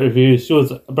past Impact reviews,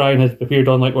 shows Brian has appeared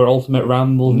on, like our Ultimate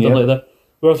Ramble and stuff like that.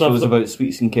 We also shows about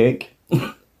sweets and cake.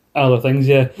 Other things,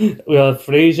 yeah. We have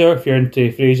Fraser, if you're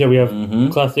into Fraser. We have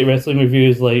classic wrestling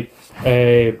reviews like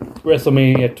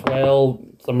WrestleMania 12,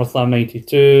 SummerSlam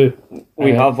 92.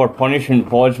 We have our punishment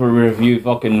pods where we review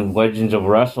fucking Legends of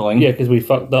Wrestling. Yeah, because we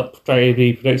fucked up trying to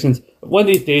do predictions. One of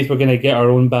these days we're going to get our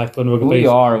own back on. We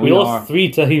lost 3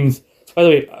 times. By the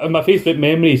way, on my Facebook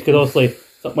memories, because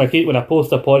obviously when I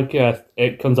post a podcast,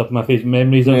 it comes up in my Facebook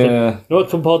memories. You know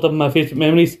what comes up in my Facebook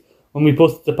memories? When we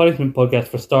posted the punishment podcast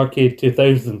for Starrcade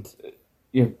 2000.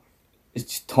 Yeah, it's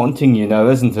just taunting you now,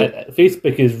 isn't it?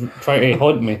 Facebook is trying to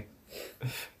haunt me.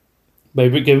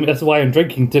 That's why I'm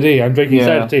drinking today. I'm drinking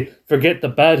Saturday. Forget the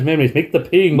bad memories. Make the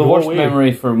pain go away. The worst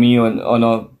memory for me on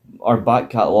our back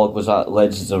catalogue was that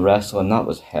Legends of Wrestling. That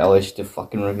was hellish to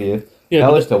fucking review. Yeah,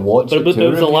 hellish to watch. But it was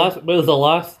the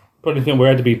last probably thing where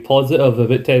I had to be positive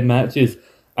about 10 matches,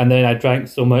 and then I drank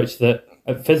so much that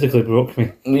it physically broke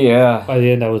me. Yeah. By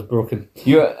the end, I was broken.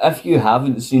 If you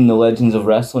haven't seen the Legends of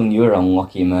Wrestling, you're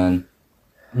unlucky, man.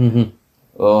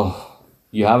 Oh,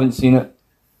 you haven't seen it?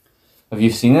 Have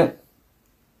you seen it?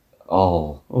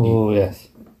 Oh. Oh, yes.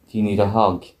 Do you need a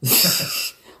hug?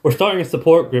 We're starting a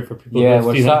support group for people. Yeah,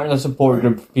 we're starting a support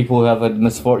group for people who have had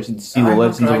misfortune to see the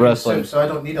legends of wrestling. Soup, so I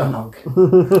don't need a hug.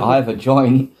 I have a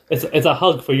joint. It's a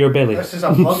hug for your belly. This is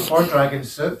a plug for dragon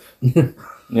soup.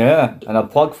 Yeah, and a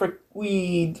plug for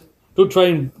weed. Don't try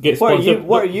and get sponsored.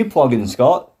 What are you plugging,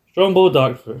 Scott? Strongbow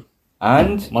Darkford.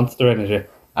 And? Monster Energy.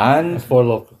 And? It's for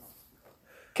local.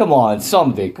 Come on,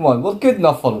 somebody. Come on. We're good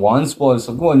enough on one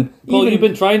sponsor. Go on. Well, you've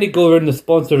been trying to go around the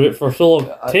sponsor route for so long.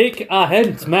 Take a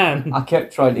hint, man. I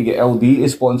kept trying to get LD to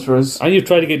sponsor us. And you've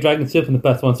tried to get Dragon Soup in the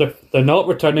past sponsor. They're not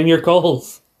returning your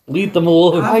calls. Leave them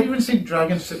alone. I've even seen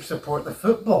Dragon Soup support the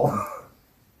football.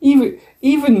 Even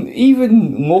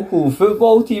local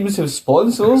football teams have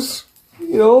sponsors.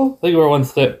 You know? I think we're one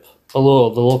step below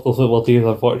the local football teams,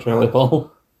 unfortunately, Paul.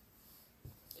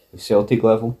 Celtic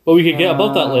level. But we could get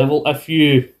above that level if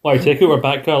you want to take over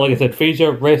back car, like I said,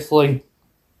 Fraser, wrestling,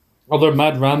 other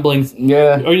mad ramblings.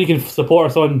 Yeah. Or you can support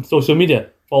us on social media.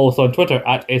 Follow us on Twitter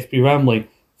at SB Rambling.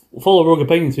 Follow Rogue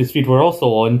Opinions, whose feed we're also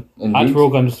on, Indeed. at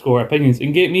Rogue_Opinions.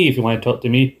 And get me if you want to talk to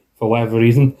me, for whatever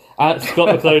reason, at Scott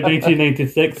McLeod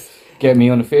 1996. Get me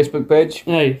on the Facebook page.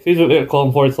 Hey,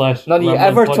 Facebook.com/. None of you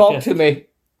ever talk to me.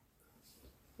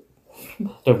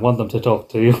 Don't want them to talk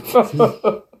to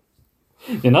you.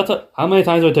 You're not. How many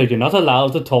times have I told you? You're not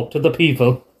allowed to talk to the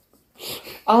people.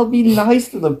 I'll be nice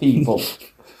to the people.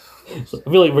 So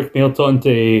I feel like Rick Neal talking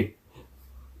to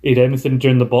Ed Emerson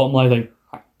during the bottom line, like,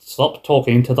 stop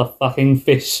talking to the fucking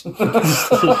fish.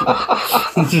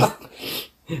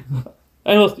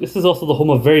 I know this is also the home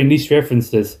of very niche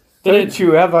references. Don't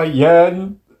you ever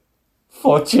yearn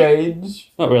for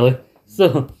change? Not really.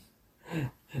 So,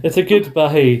 it's a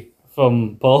goodbye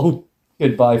from Paul.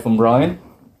 Goodbye from Brian.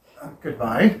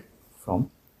 Goodbye.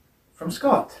 From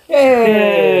Scott.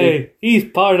 Yay! He's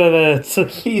part of it.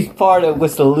 He's part of the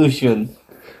solution.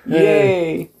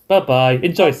 Yay! Bye-bye.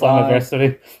 Enjoy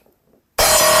Slammiversary.